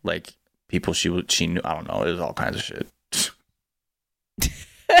wild. Like people she knew. I don't know. It was all kinds of shit.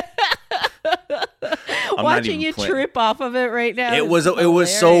 Watching you trip off of it right now. It was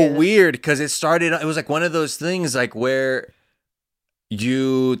so weird because it was like one of those things like where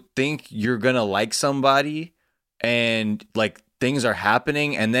you think you're gonna like somebody and like things are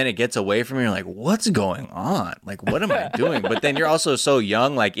happening and then it gets away from you. You're like, what's going on? Like, what am I doing? But then you're also so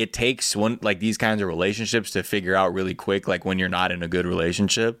young. Like it takes these kinds of relationships to figure out really quick. Like when you're not in a good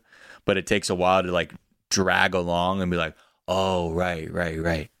relationship, but it takes a while to like drag along and be like, oh,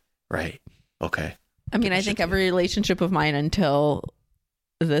 right. Okay. I mean, I think every relationship of mine until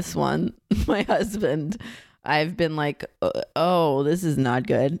this one, my husband, I've been like, oh, this is not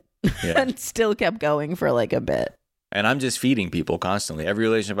good. Yeah. And still kept going for like a bit. And I'm just feeding people constantly. Every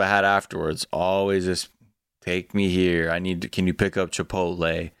relationship I had afterwards, always just take me here. Can you pick up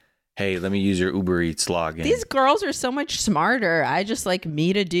Chipotle? Hey, let me use your Uber Eats login. These girls are so much smarter. I just like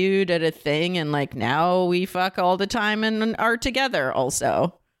meet a dude at a thing and like now we fuck all the time and are together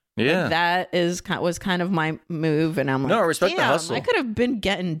also. Yeah, like that was kind of my move, and I'm like, no, I respect the hustle. I could have been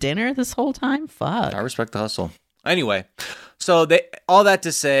getting dinner this whole time. Fuck, I respect the hustle. Anyway, so all that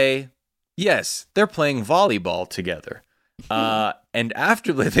to say, yes, they're playing volleyball together, and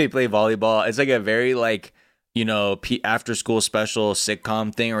after they play volleyball, it's like a very like after school special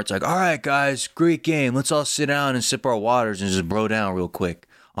sitcom thing where it's like, all right, guys, great game. Let's all sit down and sip our waters and just bro down real quick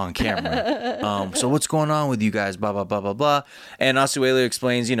on camera. So what's going on with you guys? Blah, blah, blah, blah, blah. And Asuelu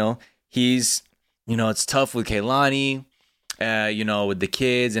explains, he's, it's tough with Kehlani, with the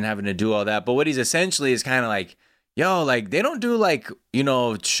kids and having to do all that. But what he's essentially is kind of like, yo, like they don't do like,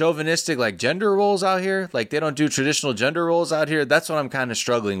 chauvinistic like gender roles out here. Like they don't do traditional gender roles out here. That's what I'm kind of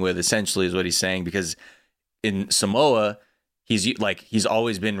struggling with essentially is what he's saying, because in Samoa, he's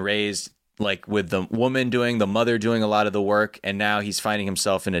always been raised like with the the mother doing a lot of the work, and now he's finding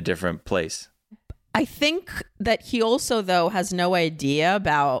himself in a different place. I think that he also, though, has no idea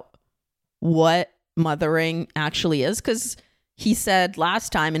about what mothering actually is, because he said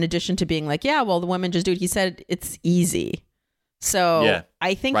last time, in addition to being like, yeah, well, the women just do it, he said it's easy. So yeah,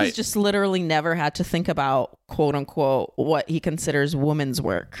 I think he's just literally never had to think about, quote unquote, what he considers woman's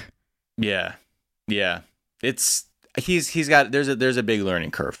work. Yeah. There's a big learning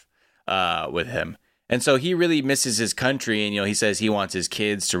curve with him. And so he really misses his country. And, he says he wants his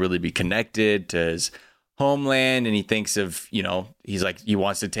kids to really be connected to his homeland. And he thinks of, he's like, he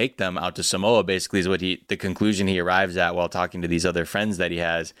wants to take them out to Samoa, basically is what the conclusion he arrives at while talking to these other friends that he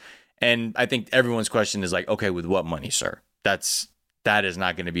has. And I think everyone's question is like, okay, with what money, sir? That is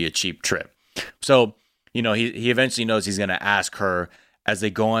not going to be a cheap trip. So, he eventually knows he's going to ask her as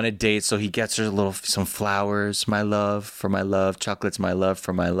they go on a date. So he gets her some flowers, my love, for my love, chocolates, my love,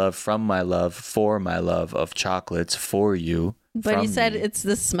 for my love, from my love, for my love, of chocolates for you. But he said it's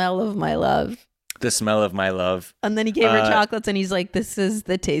the smell of my love. The smell of my love. And then he gave her chocolates and he's like, this is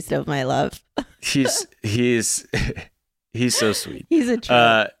the taste of my love. he's so sweet. He's a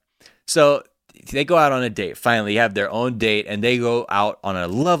trip. So they go out on a date. Finally, have their own date, and they go out on a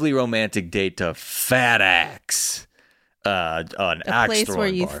lovely romantic date to Fat Axe. An a place where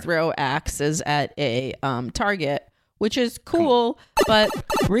you throw axes at a Target, which is cool, but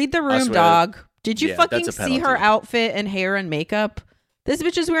read the room, dog. Did you fucking see her outfit and hair and makeup? This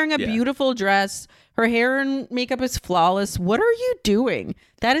bitch is wearing a beautiful dress. Her hair and makeup is flawless. What are you doing?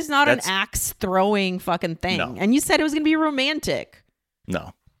 That is not an axe throwing fucking thing. No. And you said it was going to be romantic.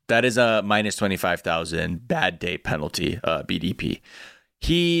 No, that is a minus 25,000 bad date penalty, BDP.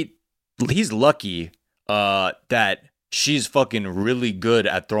 He's lucky that she's fucking really good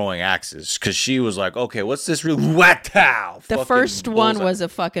at throwing axes, because she was like, okay, what's this really whack-ow? The first one was a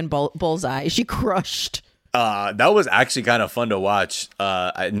fucking bullseye. She crushed. That was actually kind of fun to watch.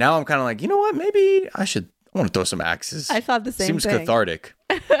 Now I'm kind of like, you know what? Maybe I want to throw some axes. I thought the same thing. Seems thing. cathartic.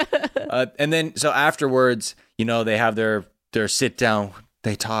 And then, so afterwards, they have their their sit down,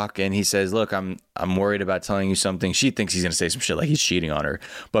 they talk, and he says, look, I'm worried about telling you something. She thinks he's going to say some shit like he's cheating on her.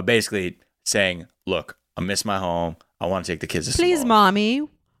 But basically saying, look, I miss my home. I want to take the kids to Samoa. Please, mommy,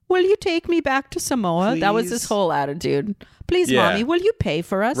 will you take me back to Samoa? That was his whole attitude. Please, mommy, will you pay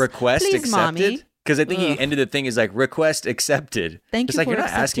for us? Request Please, accepted? Because I think he ended the thing is like, request accepted. Thank it's you like for you're not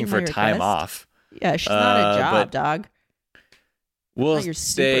asking for time request. off. Yeah, she's not a job, dog. Well, not your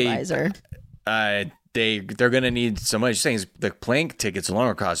supervisor. They're gonna need so much. Saying the plane tickets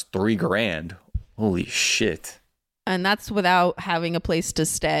alone cost $3,000. Holy shit! And that's without having a place to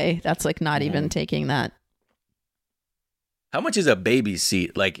stay. That's like not even taking that. How much is a baby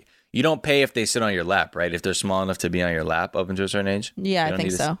seat? Like you don't pay if they sit on your lap, right? If they're small enough to be on your lap up until a certain age. Yeah, I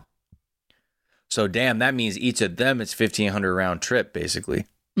think so. So damn, that means each of them it's $1,500 round trip basically.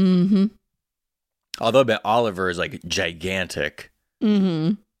 Mm-hmm. Although I bet Oliver is like gigantic.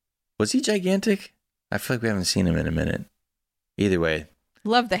 Mm-hmm. Was he gigantic? I feel like we haven't seen him in a minute. Either way.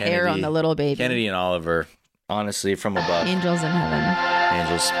 Love the hair on the little baby. Kennedy and Oliver, honestly, from above. Angels in heaven.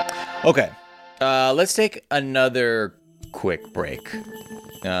 Angels. Okay. Let's take another quick break.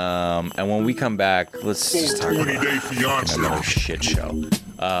 And when we come back, let's just talk about another shit show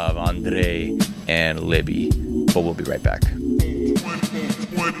of Andre and Libby. But we'll be right back.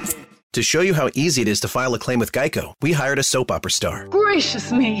 To show you how easy it is to file a claim with Geico, we hired a soap opera star. Gracious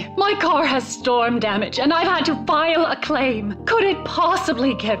me, my car has storm damage and I've had to file a claim. Could it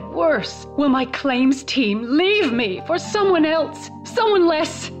possibly get worse? Will my claims team leave me for someone else? Someone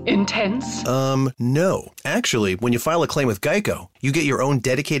less intense? No. Actually, when you file a claim with Geico, you get your own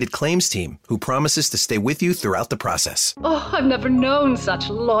dedicated claims team who promises to stay with you throughout the process. Oh, I've never known such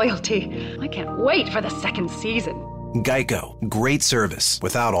loyalty. I can't wait for the second season. Geico. Great service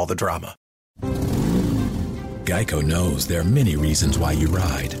without all the drama. Geico knows there are many reasons why you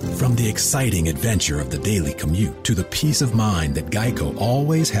ride. From the exciting adventure of the daily commute to the peace of mind that Geico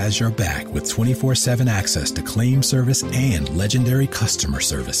always has your back with 24/7 access to claim service and legendary customer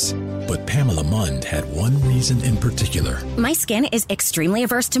service. But Pamela Mund had one reason in particular. My skin is extremely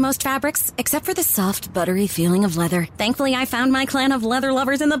averse to most fabrics, except for the soft, buttery feeling of leather. Thankfully, I found my clan of leather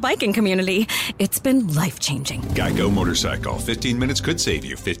lovers in the biking community. It's been life-changing. Geico Motorcycle. 15 minutes could save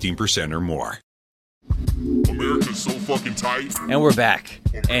you 15% or more. America's so fucking tight. And we're back.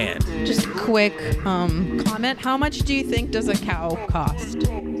 And just a quick comment. How much do you think does a cow cost?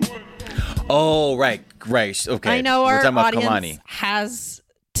 Oh, right. Okay. I know We're our talking about audience Kamani. has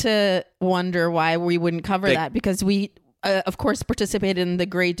to wonder why we wouldn't cover that because we, of course, participated in the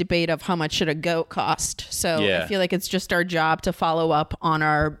great debate of how much should a goat cost. So I feel like it's just our job to follow up on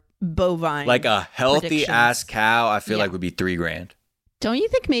our bovine. Like a healthy ass cow, I feel like would be $3,000. Don't you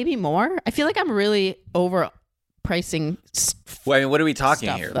think maybe more? I feel like I'm really overpricing. Well, I mean, what are we talking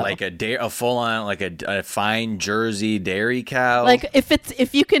here? Though. Like a full on, like a fine Jersey dairy cow? Like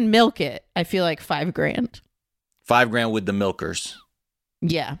if you can milk it, I feel like $5,000. $5,000 with the milkers.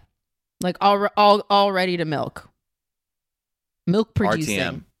 Yeah, like all ready to milk. Milk producing.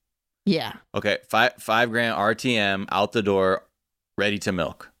 RTM. Yeah. Okay, $5,000 RTM out the door, ready to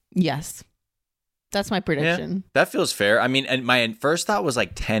milk. Yes. That's my prediction. Yeah, that feels fair. I mean, and my first thought was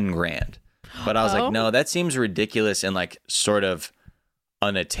like $10,000, but I was like, no, that seems ridiculous and like sort of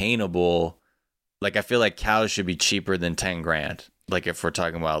unattainable. Like, I feel like cows should be cheaper than $10,000. Like, if we're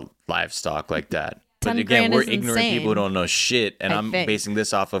talking about livestock like that. But again, we're ignorant people who don't know shit, and I'm basing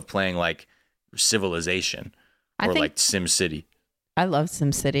this off of playing like Civilization or like SimCity. I love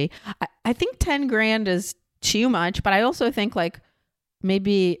SimCity. I think $10,000 is too much, but I also think like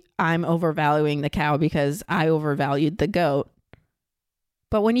maybe I'm overvaluing the cow because I overvalued the goat.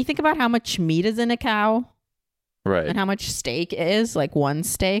 But when you think about how much meat is in a cow, right, and how much steak is, like one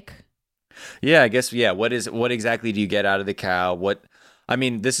steak. Yeah, I guess. Yeah, what exactly do you get out of the cow? I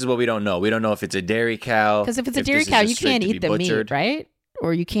mean, this is what we don't know. We don't know if it's a dairy cow. Because if it's a dairy cow, you can't eat the meat, right?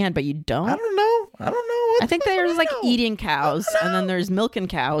 Or you can, but you don't. I don't know. I think there's like eating cows, and then there's milking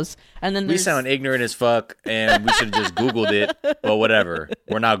cows, and then we sound ignorant as fuck, and we should have just Googled it. But whatever,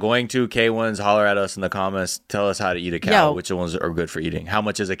 we're not going to. K1s, holler at us in the comments. Tell us how to eat a cow. Which ones are good for eating? How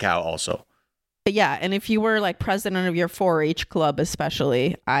much is a cow? Also. Yeah, and if you were like president of your 4-H club,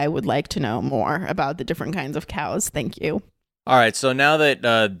 especially, I would like to know more about the different kinds of cows. Thank you. All right, so now that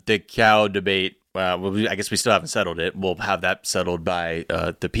the cow debate, I guess we still haven't settled it. We'll have that settled by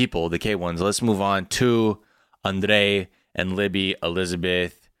the people, the K1s. Let's move on to Andre and Libby,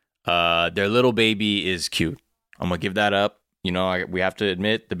 Elizabeth. Their little baby is cute. I'm going to give that up. You know, we have to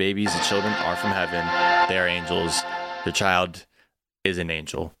admit the babies, the children are from heaven. They are angels. The child is an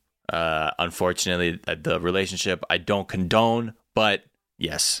angel. Unfortunately, the relationship I don't condone, but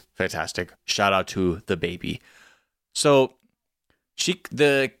yes, fantastic. Shout out to the baby. So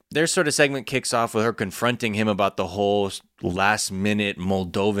their sort of segment kicks off with her confronting him about the whole last minute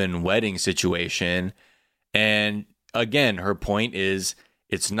Moldovan wedding situation. And again, her point is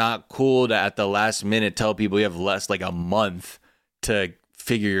it's not cool to at the last minute tell people you have less like a month to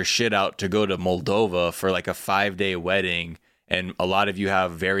figure your shit out to go to Moldova for like a 5-day wedding. And a lot of you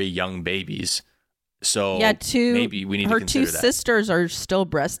have very young babies. So maybe we need to consider that. Her two sisters are still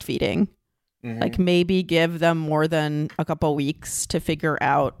breastfeeding. Like maybe give them more than a couple weeks to figure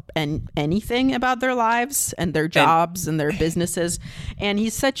out anything about their lives and their jobs and their businesses. And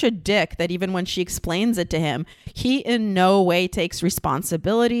he's such a dick that even when she explains it to him, he in no way takes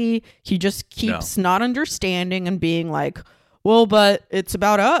responsibility. He just keeps not understanding and being like, well, but it's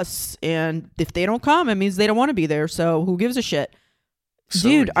about us. And if they don't come, it means they don't want to be there. So who gives a shit? So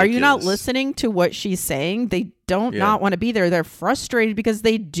dude, ridiculous. Are you not listening to what she's saying? They don't not want to be there. They're frustrated because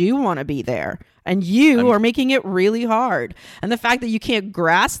they do want to be there. And you are making it really hard. And the fact that you can't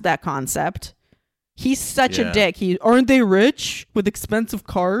grasp that concept, he's such a dick. Aren't they rich with expensive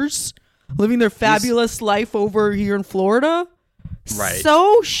cars? Living their fabulous life over here in Florida? Right.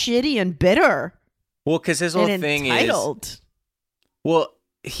 So shitty and bitter. Well, because his whole thing is... Well,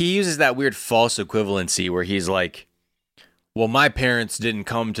 he uses that weird false equivalency where he's like, well, my parents didn't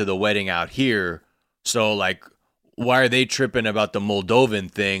come to the wedding out here, so, like, why are they tripping about the Moldovan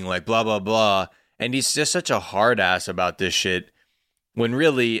thing? Like, blah, blah, blah. And he's just such a hard ass about this shit, when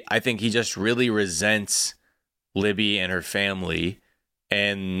really, I think he just really resents Libby and her family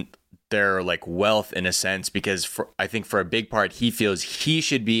and their, like, wealth in a sense, because I think for a big part, he feels he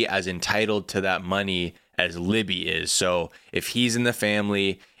should be as entitled to that money as Libby is. So if he's in the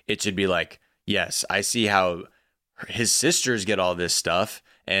family, it should be like, yes, I see how his sisters get all this stuff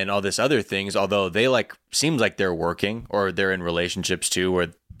and all this other things, although they like seems like they're working or they're in relationships too, where,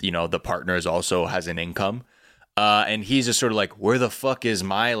 you know, the partners also has an income. And he's just sort of like, where the fuck is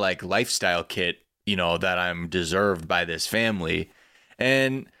my like lifestyle kit, you know, that I'm deserved by this family?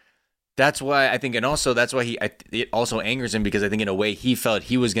 And that's why I think, and also that's why it also angers him, because I think in a way he felt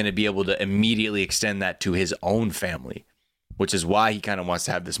he was going to be able to immediately extend that to his own family, which is why he kind of wants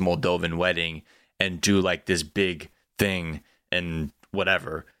to have this Moldovan wedding and do like this big thing and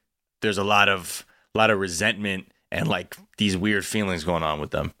whatever. There's a lot of resentment and like these weird feelings going on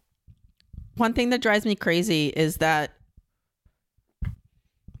with them. One thing that drives me crazy is that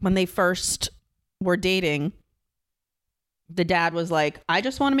when they first were dating, the dad was like, I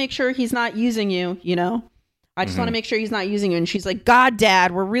just want to make sure he's not using you, you know? I just want to make sure he's not using you. And she's like, God,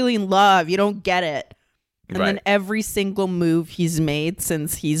 Dad, we're really in love. You don't get it. And then every single move he's made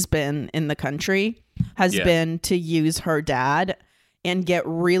since he's been in the country has been to use her dad and get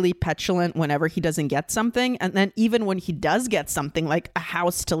really petulant whenever he doesn't get something. And then even when he does get something like a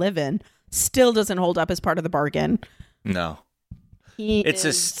house to live in, still doesn't hold up as part of the bargain. No. Yeah.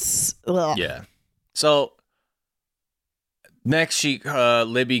 So next,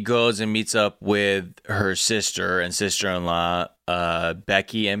 Libby goes and meets up with her sister and sister-in-law,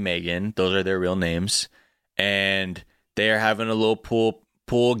 Becky and Megan. Those are their real names. And they are having a little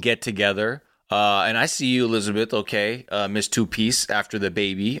pool get together. And I see you, Elizabeth. Okay, Miss Two Piece after the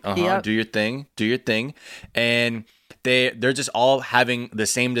baby. Yep. Do your thing. And they're just all having the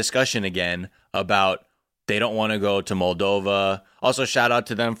same discussion again about they don't want to go to Moldova. Also, shout out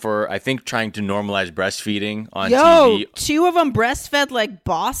to them for, I think, trying to normalize breastfeeding on TV. Two of them breastfed like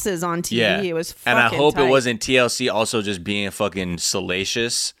bosses on TV. Yeah. It was fucking and I hope tight. It wasn't TLC also just being fucking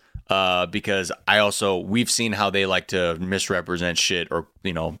salacious. Because we've seen how they like to misrepresent shit or,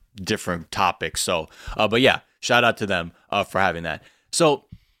 you know, different topics. So, but yeah, shout out to them for having that. So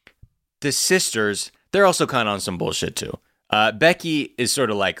the sisters, they're also kind of on some bullshit too. Becky is sort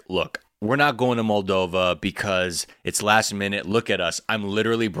of like, look, we're not going to Moldova because it's last minute. Look at us. I'm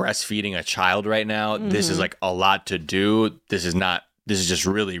literally breastfeeding a child right now. Mm-hmm. This is like a lot to do. This is just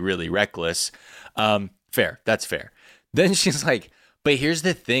really, really reckless. Fair. That's fair. Then she's like, but here's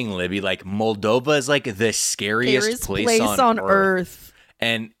the thing, Libby, like Moldova is like the scariest place on earth.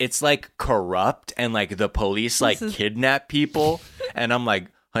 And it's like corrupt and like the police like kidnap people. And I'm like,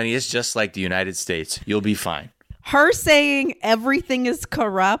 honey, it's just like the United States. You'll be fine. Her saying everything is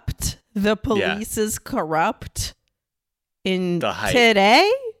corrupt, the police is corrupt in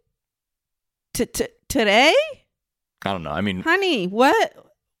today? Today? I don't know. I mean, honey, what?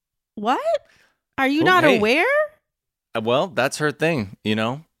 Are you not aware? Well, that's her thing, you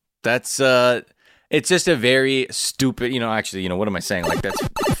know? That's, it's just a very stupid, you know, actually, you know, what am I saying? Like, that's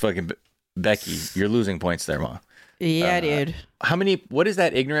fucking Becky. You're losing points there, Ma. Yeah, dude. What is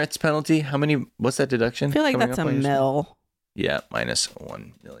that ignorance penalty? What's that deduction? I feel like that's a mil. Yeah, minus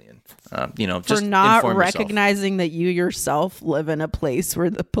 1 million. For just not inform yourself. recognizing that you yourself live in a place where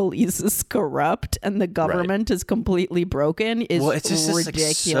the police is corrupt and the government is completely broken is Well, it's just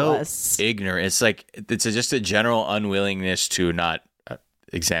ridiculous. Like so ignorant. It's just a general unwillingness to not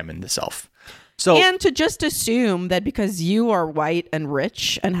examine the self. So and to just assume that because you are white and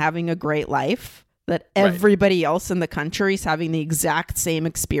rich and having a great life, that everybody else in the country is having the exact same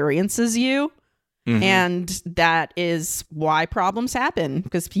experience as you. Mm-hmm. And that is why problems happen,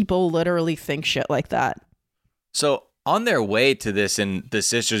 because people literally think shit like that. So on their way to this, and the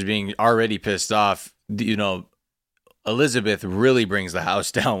sisters being already pissed off, Elizabeth really brings the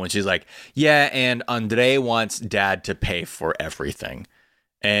house down when she's like, yeah, and Andre wants dad to pay for everything.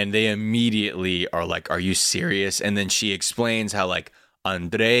 And they immediately are like, are you serious? And then she explains how like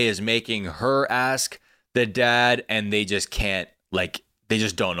Andre is making her ask the dad, and they just can't, like, they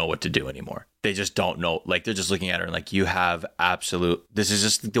just don't know what to do anymore. They just don't know. Like, they're just looking at her and like, you have absolute, this is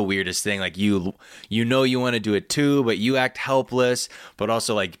just the weirdest thing. Like, you want to do it too, but you act helpless, but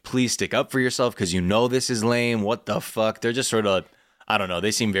also like, please stick up for yourself because you know this is lame. What the fuck? They're just sort of, I don't know. They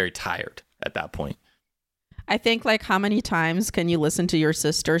seem very tired at that point. I think, like, how many times can you listen to your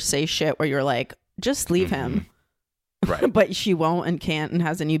sister say shit where you're like, just leave him. Right. But she won't and can't and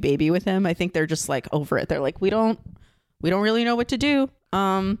has a new baby with him. I think they're just like over it. They're like, we don't really know what to do.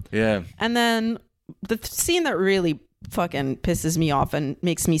 Yeah. And then the scene that really fucking pisses me off and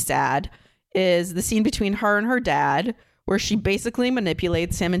makes me sad is the scene between her and her dad, where she basically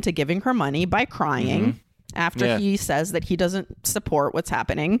manipulates him into giving her money by crying after he says that he doesn't support what's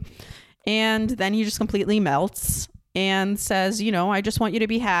happening. And then he just completely melts and says, I just want you to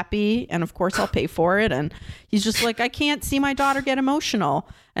be happy. And of course I'll pay for it. And he's just like, I can't see my daughter get emotional.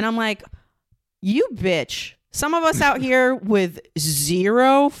 And I'm like, you bitch. Some of us out here with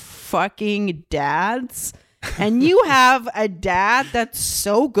 0 fucking dads, and you have a dad that's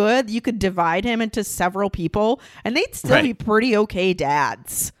so good you could divide him into several people and they'd still be pretty okay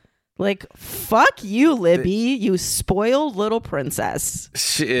dads. Like, fuck you, Libby, you spoiled little princess.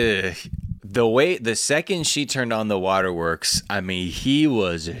 The second she turned on the waterworks, I mean, he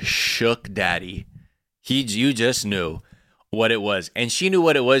was shook daddy. You just knew what it was. And she knew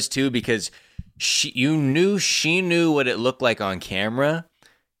what it was too, because she knew what it looked like on camera,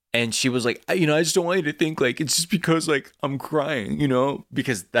 and she was like, I just don't want you to think like it's just because like I'm crying,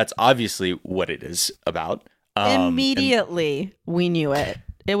 because that's obviously what it is about. Immediately we knew it.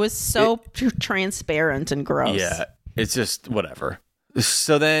 It was so transparent and gross. Yeah, it's just whatever.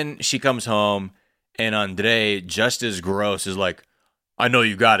 So then she comes home, and Andre, just as gross, is like, I know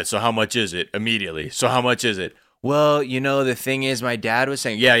you got it, so how much is it? Immediately. So how much is it? Well, the thing is, my dad was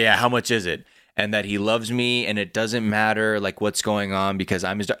saying, yeah, how much is it? And that he loves me, and it doesn't matter like what's going on because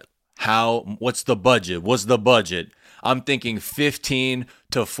I'm his. What's the budget? What's the budget? I'm thinking 15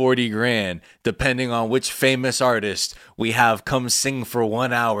 to 40 grand, depending on which famous artist we have come sing for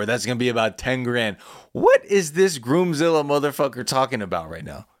 1 hour. That's gonna be about 10 grand. What is this Groomzilla motherfucker talking about right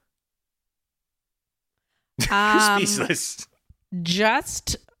now? Speechless.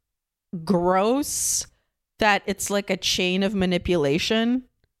 Just gross that it's like a chain of manipulation.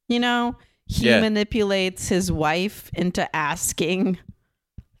 He manipulates his wife into asking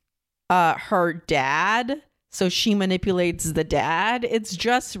her dad, so she manipulates the dad. It's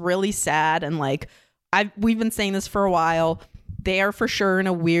just really sad, and like we've been saying this for a while. They are for sure in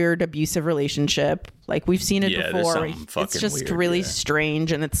a weird abusive relationship. Like, we've seen it before. It's just weird, really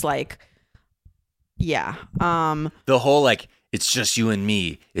strange, and it's like, the whole like, it's just you and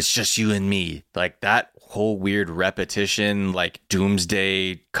me. It's just you and me. Like, that whole weird repetition, like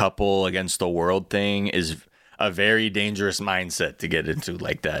doomsday couple against the world thing is a very dangerous mindset to get into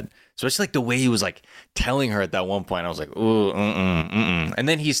like that. Especially like the way he was like telling her at that one point. I was like, ooh, And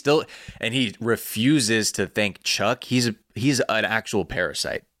then he refuses to thank Chuck. He's an actual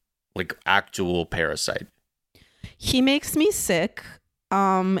parasite, like actual parasite. He makes me sick.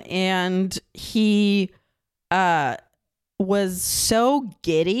 And he was so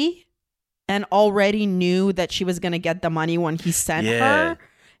giddy and already knew that she was going to get the money when he sent her.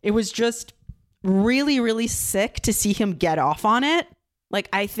 It was just really, really sick to see him get off on it. Like,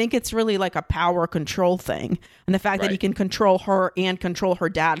 I think it's really like a power control thing. And the fact that he can control her and control her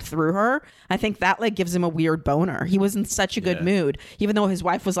dad through her, I think that like gives him a weird boner. He was in such a good mood, even though his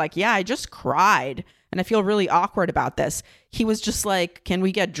wife was like, yeah, I just cried and I feel really awkward about this. He was just like, can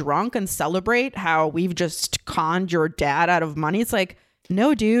we get drunk and celebrate how we've just conned your dad out of money? It's like,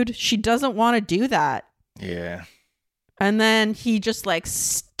 no, dude, she doesn't want to do that. Yeah. And then he just like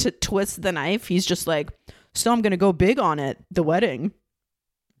twists the knife. He's just like, so I'm going to go big on it, the wedding.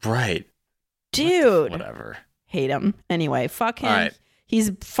 Right. Dude. Whatever. Hate him. Anyway, fuck him. All right. He's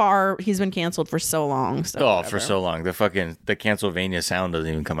been canceled for so long. So Oh, whatever. for so long. The Cancelvania sound doesn't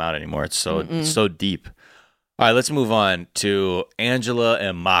even come out anymore. It's so deep. All right, let's move on to Angela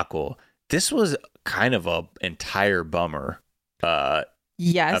and Mako. This was kind of a entire bummer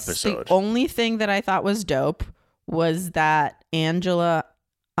Yes. episode. The only thing that I thought was dope was that Angela's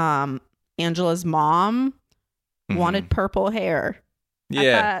mom wanted purple hair. Yeah.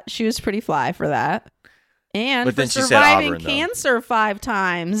 I thought she was pretty fly for that. And But for then she said surviving Auburn, though. cancer 5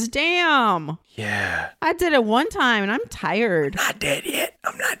 times. Damn. Yeah. I did it one time and I'm tired. I'm not dead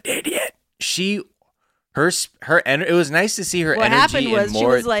yet. It was nice to see her What energy. happened was and she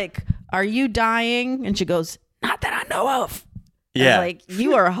more, was like, "Are you dying?" And she goes, "Not that I know of." Yeah. I was like,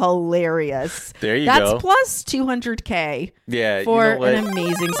 you are hilarious. There you That's go. plus 200K Yeah, for you know what? an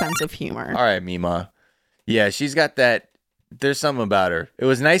amazing sense of humor. All right, Mima. Yeah, she's got that. There's something about her. It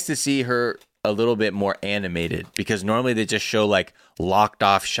was nice to see her a little bit more animated because normally they just show like locked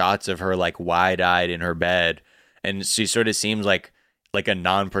off shots of her like wide-eyed in her bed, and she sort of seems like a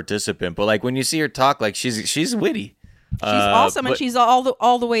non-participant. But like when you see her talk, like she's witty. She's awesome, and but- she's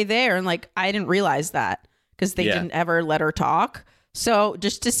all the way there. And like, I didn't realize that because they Yeah. didn't ever let her talk. So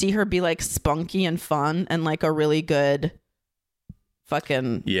just to see her be like spunky and fun and like a really good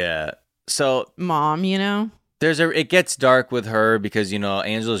fucking Yeah. So mom, you know? it gets dark with her because, you know,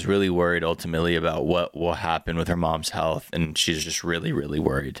 Angela's really worried ultimately about what will happen with her mom's health, and she's just really, really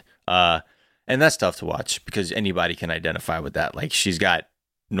worried. And that's tough to watch because anybody can identify with that. Like she's got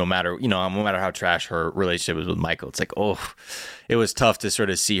no matter how trash her relationship is with Michael, it's like, oh, it was tough to sort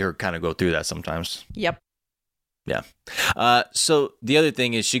of see her kind of go through that sometimes. Yep. Yeah. So the other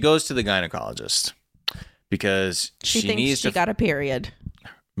thing is she goes to the gynecologist because She thinks needs she to got a period.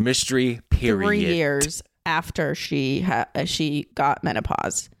 mystery period. 3 years after she got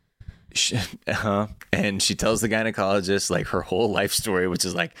menopause. And she tells the gynecologist like her whole life story, which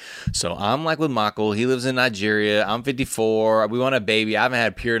is like, so I'm like with Michael, he lives in Nigeria, I'm 54, we want a baby, I haven't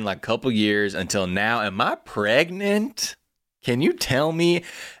had a period in like a couple years until now, am I pregnant? Can you tell me?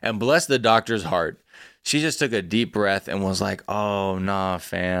 And bless the doctor's heart, she just took a deep breath and was like, oh nah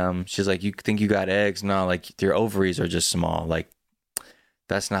fam, she's like, you think you got eggs? No, like your ovaries are just small, like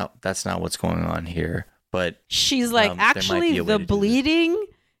that's not what's going on here. But she's like, there might actually be a way the to do this. bleeding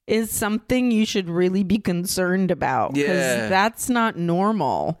is something you should really be concerned about because Yeah. that's not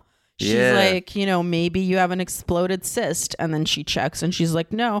normal. She's Yeah. like, you know, maybe you have an exploded cyst. And then she checks and she's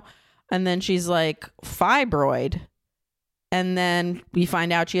like, no. And then she's like, fibroid. And then we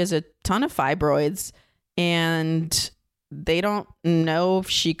find out she has a ton of fibroids and they don't know if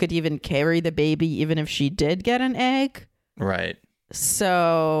she could even carry the baby, even if she did get an egg. right.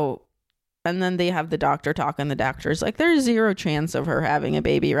 So, and then they have the doctor talk, and the doctor's like, there's 0 chance of her having a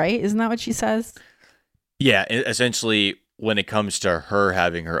baby, right? Isn't that what she says? Yeah, essentially, when it comes to her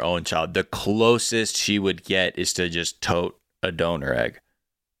having her own child, the closest she would get is to just tote a donor egg.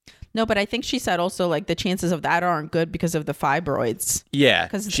 No, but I think she said also like the chances of that aren't good because of the fibroids. Yeah,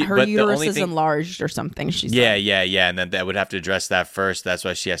 Because she- her but the uterus only is thing- enlarged or something. She said. Yeah, and then that would have to address that first. That's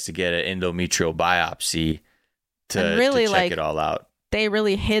why she has to get an endometrial biopsy And really, to check like, it all out. They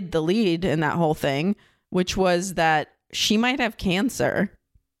really hid the lead in that whole thing, which was that she might have cancer.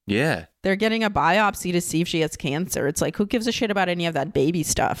 Yeah, They're getting a biopsy to see if she has cancer. It's like, who gives a shit about any of that baby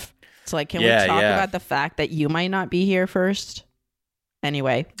stuff? It's like, can we talk about the fact that you might not be here first?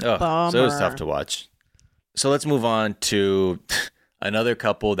 Anyway, so it was tough bummer. to watch. So let's move on to another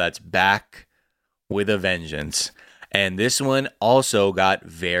couple that's back with a vengeance. And this one also got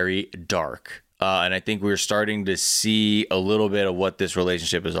very dark. And I think we're starting to see a little bit of what this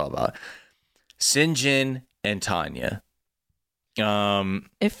relationship is all about. Sinjin and Tanya.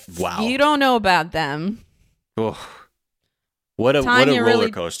 If wow. you don't know about them, Oh, what a Tanya roller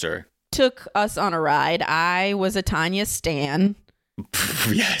really coaster. took us on a ride. I was a Tanya stan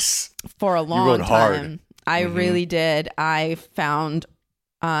Yes. for a long rode time. hard. I Mhm. really did. I found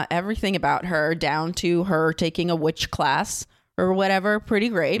everything about her, down to her taking a witch class or whatever, pretty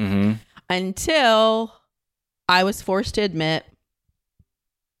great. Mhm. Until I was forced to admit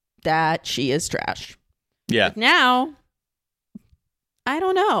that she is trash. Yeah. But now, I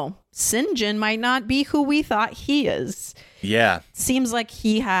don't know. Sinjin might not be who we thought he is. Yeah. Seems like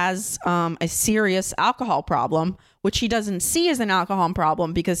he has a serious alcohol problem, which he doesn't see as an alcohol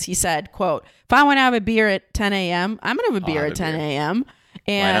problem because he said, quote, if I want to have a beer at 10 a.m., I'm going to have a beer have at a 10 beer. a.m.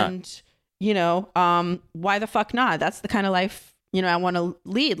 And, you know, why the fuck not? That's the kind of life, you know, I want to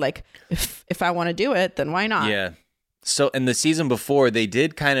lead. Like, if I want to do it, then why not? Yeah. So in the season before, they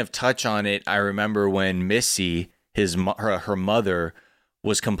did kind of touch on it. I remember when Missy, her mother,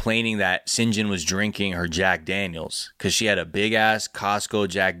 was complaining that Sinjin was drinking her Jack Daniels because she had a big ass Costco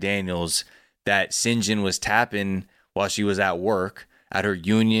Jack Daniels that Sinjin was tapping while she was at work at her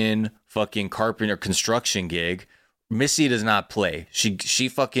union fucking carpenter construction gig. Missy does not play. She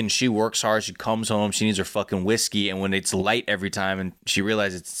works hard. She comes home. She needs her fucking whiskey. And when it's light every time and she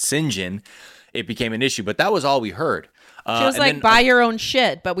realizes it's Sinjin, it became an issue. But that was all we heard. She was like, buy your own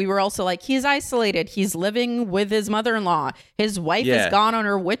shit. But we were also like, he's isolated. He's living with his mother-in-law. His wife is gone on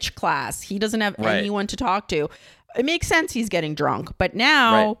her witch class. He doesn't have anyone to talk to. It makes sense he's getting drunk. But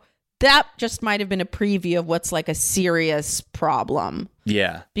now that just might have been a preview of what's like a serious problem.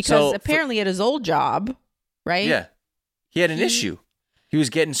 Yeah. Because apparently at his old job, right? Yeah. He had an issue. He was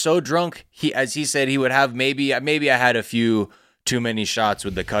getting so drunk. As he said, he would have maybe I had a few too many shots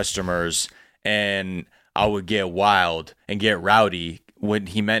with the customers and I would get wild and get rowdy. What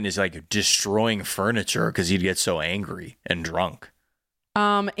he meant is like destroying furniture because he'd get so angry and drunk.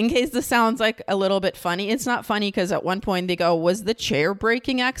 In case this sounds like a little bit funny, it's not funny because at one point they go, was the chair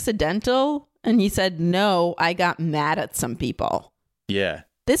breaking accidental? And he said, no, I got mad at some people. Yeah.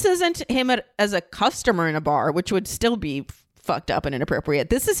 This isn't him as a customer in a bar, which would still be fucked up and inappropriate.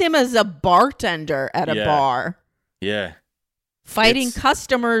 This is him as a bartender at a bar. Yeah. Fighting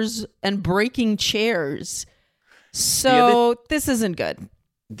customers and breaking chairs. So this isn't good.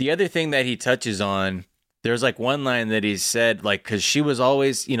 The other thing that he touches on, there's like one line that he said, like, because she was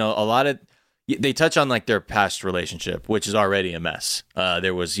always, a lot of, they touch on like their past relationship, which is already a mess.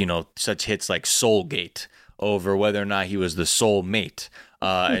 There was, such hits like Soulgate over whether or not he was the soulmate.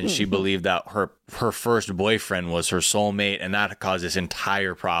 And she believed that her first boyfriend was her soulmate, and that caused this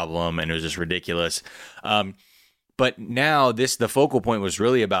entire problem, and it was just ridiculous. But now the focal point was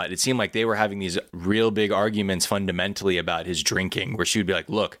really about, it seemed like they were having these real big arguments fundamentally about his drinking, where she would be like,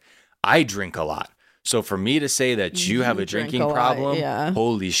 look, I drink a lot. So for me to say that you have a drinking problem,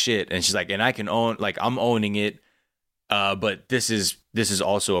 holy shit. And she's like, and I can I'm owning it. But this is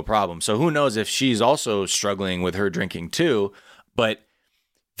also a problem. So who knows if she's also struggling with her drinking too. But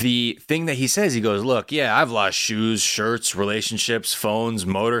the thing that he says, he goes, look, yeah, I've lost shoes, shirts, relationships, phones,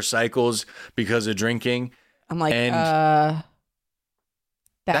 motorcycles because of drinking. I'm like,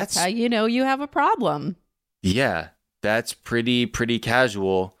 that's how you know you have a problem. Yeah, that's pretty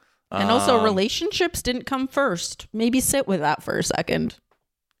casual. And also relationships didn't come first. Maybe sit with that for a second.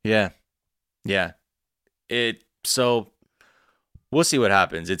 Yeah. So we'll see what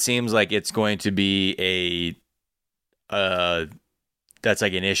happens. It seems like it's going to be that's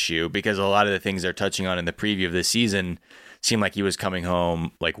like an issue because a lot of the things they're touching on in the preview of this season seemed like he was coming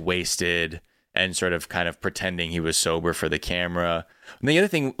home like wasted and sort of kind of pretending he was sober for the camera. And the other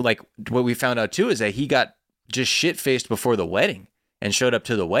thing, like what we found out too, is that he got just shit-faced before the wedding and showed up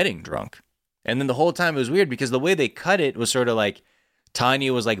to the wedding drunk. And then the whole time it was weird because the way they cut it was sort of like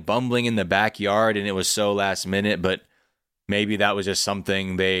Tanya was like bumbling in the backyard and it was so last minute, but maybe that was just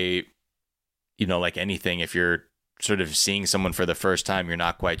something they, like anything, if you're sort of seeing someone for the first time, you're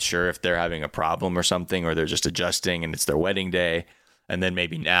not quite sure if they're having a problem or something, or they're just adjusting and it's their wedding day. And then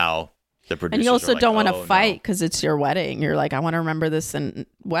maybe now the producers and you also don't want to oh, fight because it's your wedding. You're like, I want to remember this and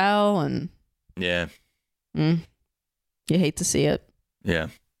yeah. You hate to see it. Yeah.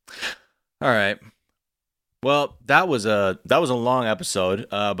 All right. Well, that was a long episode,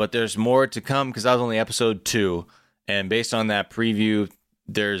 but there's more to come because that was only episode 2, and based on that preview,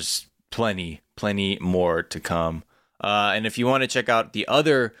 there's plenty more to come. And if you want to check out the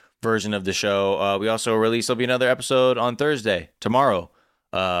other version of the show, we also there'll be another episode on Thursday, tomorrow,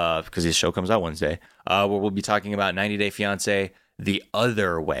 because this show comes out Wednesday, where we'll be talking about 90 Day Fiancé The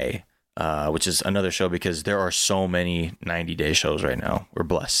Other Way, which is another show because there are so many 90 Day shows right now. We're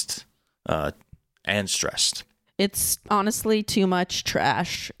blessed. And stressed. It's honestly too much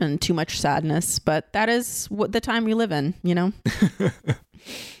trash and too much sadness, but that is what the time we live in,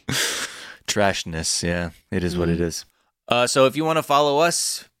 Trashness, yeah, it is what it is. So if you want to follow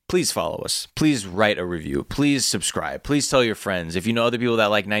us, please follow us. Please write a review. Please subscribe. Please tell your friends. If you know other people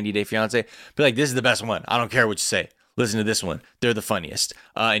that like 90 Day Fiancé, be like, this is the best one. I don't care what you say. Listen to this one. They're the funniest.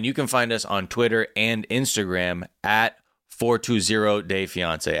 And you can find us on Twitter and Instagram at 420 Day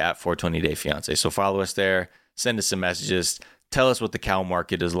Fiancé, at 420 Day Fiancé. So follow us there. Send us some messages. Tell us what the cow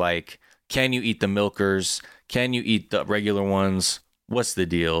market is like. Can you eat the milkers? Can you eat the regular ones? What's the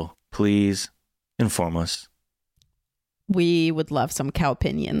deal? Please inform us. We would love some cow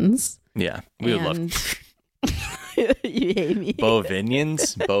opinions. Yeah, we would love. You hate me.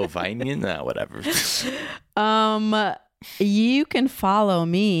 Bovinions? Bovinian? Whatever. You can follow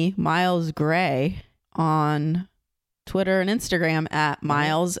me, Miles Gray, on Twitter and Instagram at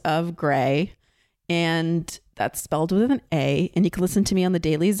Miles of Gray. And That's spelled with an A. And you can listen to me on the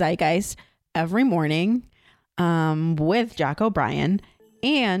Daily Zeitgeist every morning with Jack O'Brien.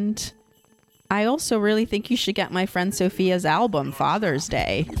 And I also really think you should get my friend Sophia's album, Father's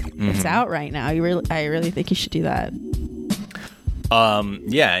Day. It's out right now. I really think you should do that.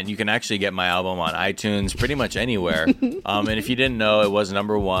 Yeah, and you can actually get my album on iTunes pretty much anywhere. And if you didn't know, it was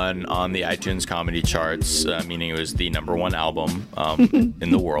number 1 on the iTunes comedy charts, meaning it was the number 1 album in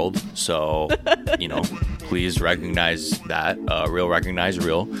the world. So, please recognize that. Real recognize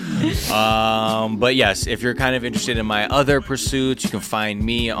real. But yes, if you're kind of interested in my other pursuits, you can find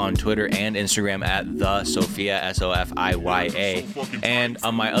me on Twitter and Instagram at the Sophia, Sofiya. And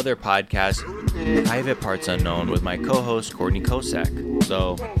on my other podcast, Private Parts Unknown, with my co-host Courtney Kosak.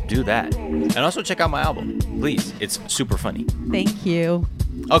 So do that. And also check out my album, please. It's super funny. Thank you.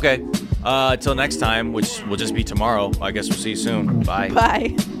 Okay. Till next time, which will just be tomorrow. I guess we'll see you soon. Bye.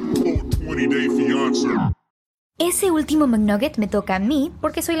 Bye. 20-day fiancé. Ese último McNugget me toca a mí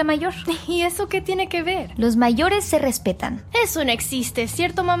porque soy la mayor. ¿Y eso qué tiene que ver? Los mayores se respetan. Eso no existe,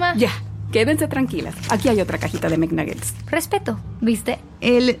 ¿cierto, mamá? Ya, quédense tranquilas. Aquí hay otra cajita de McNuggets. Respeto, ¿viste?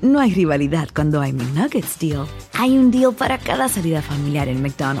 No hay rivalidad cuando hay McNuggets deal. Hay un deal para cada salida familiar en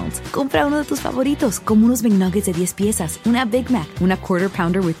McDonald's. Compra uno de tus favoritos, como unos McNuggets de 10 piezas, una Big Mac, una Quarter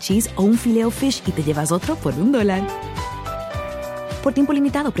Pounder with Cheese o un Filet-O-Fish y te llevas otro por $1. Por tiempo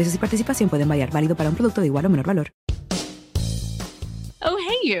limitado, precios y participación pueden variar. Válido para un producto de igual o menor valor. Oh,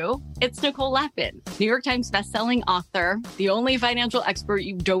 hey, you. It's Nicole Lapin, New York Times bestselling author, the only financial expert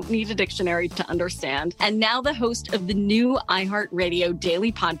you don't need a dictionary to understand, and now the host of the new iHeartRadio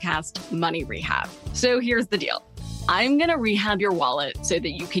daily podcast, Money Rehab. So here's the deal. I'm going to rehab your wallet so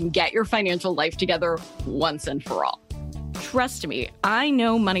that you can get your financial life together once and for all. Trust me, I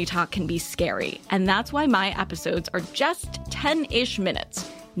know money talk can be scary, and that's why my episodes are just 10-ish minutes.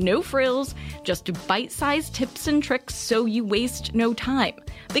 No frills, just bite-sized tips and tricks so you waste no time.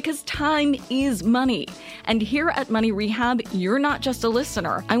 Because time is money. And here at Money Rehab, you're not just a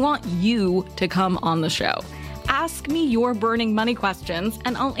listener. I want you to come on the show. Ask me your burning money questions,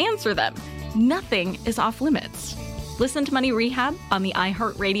 and I'll answer them. Nothing is off limits. Listen to Money Rehab on the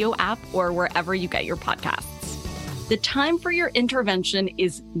iHeartRadio app or wherever you get your podcasts. The time for your intervention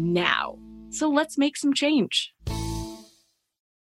is now. So let's make some change.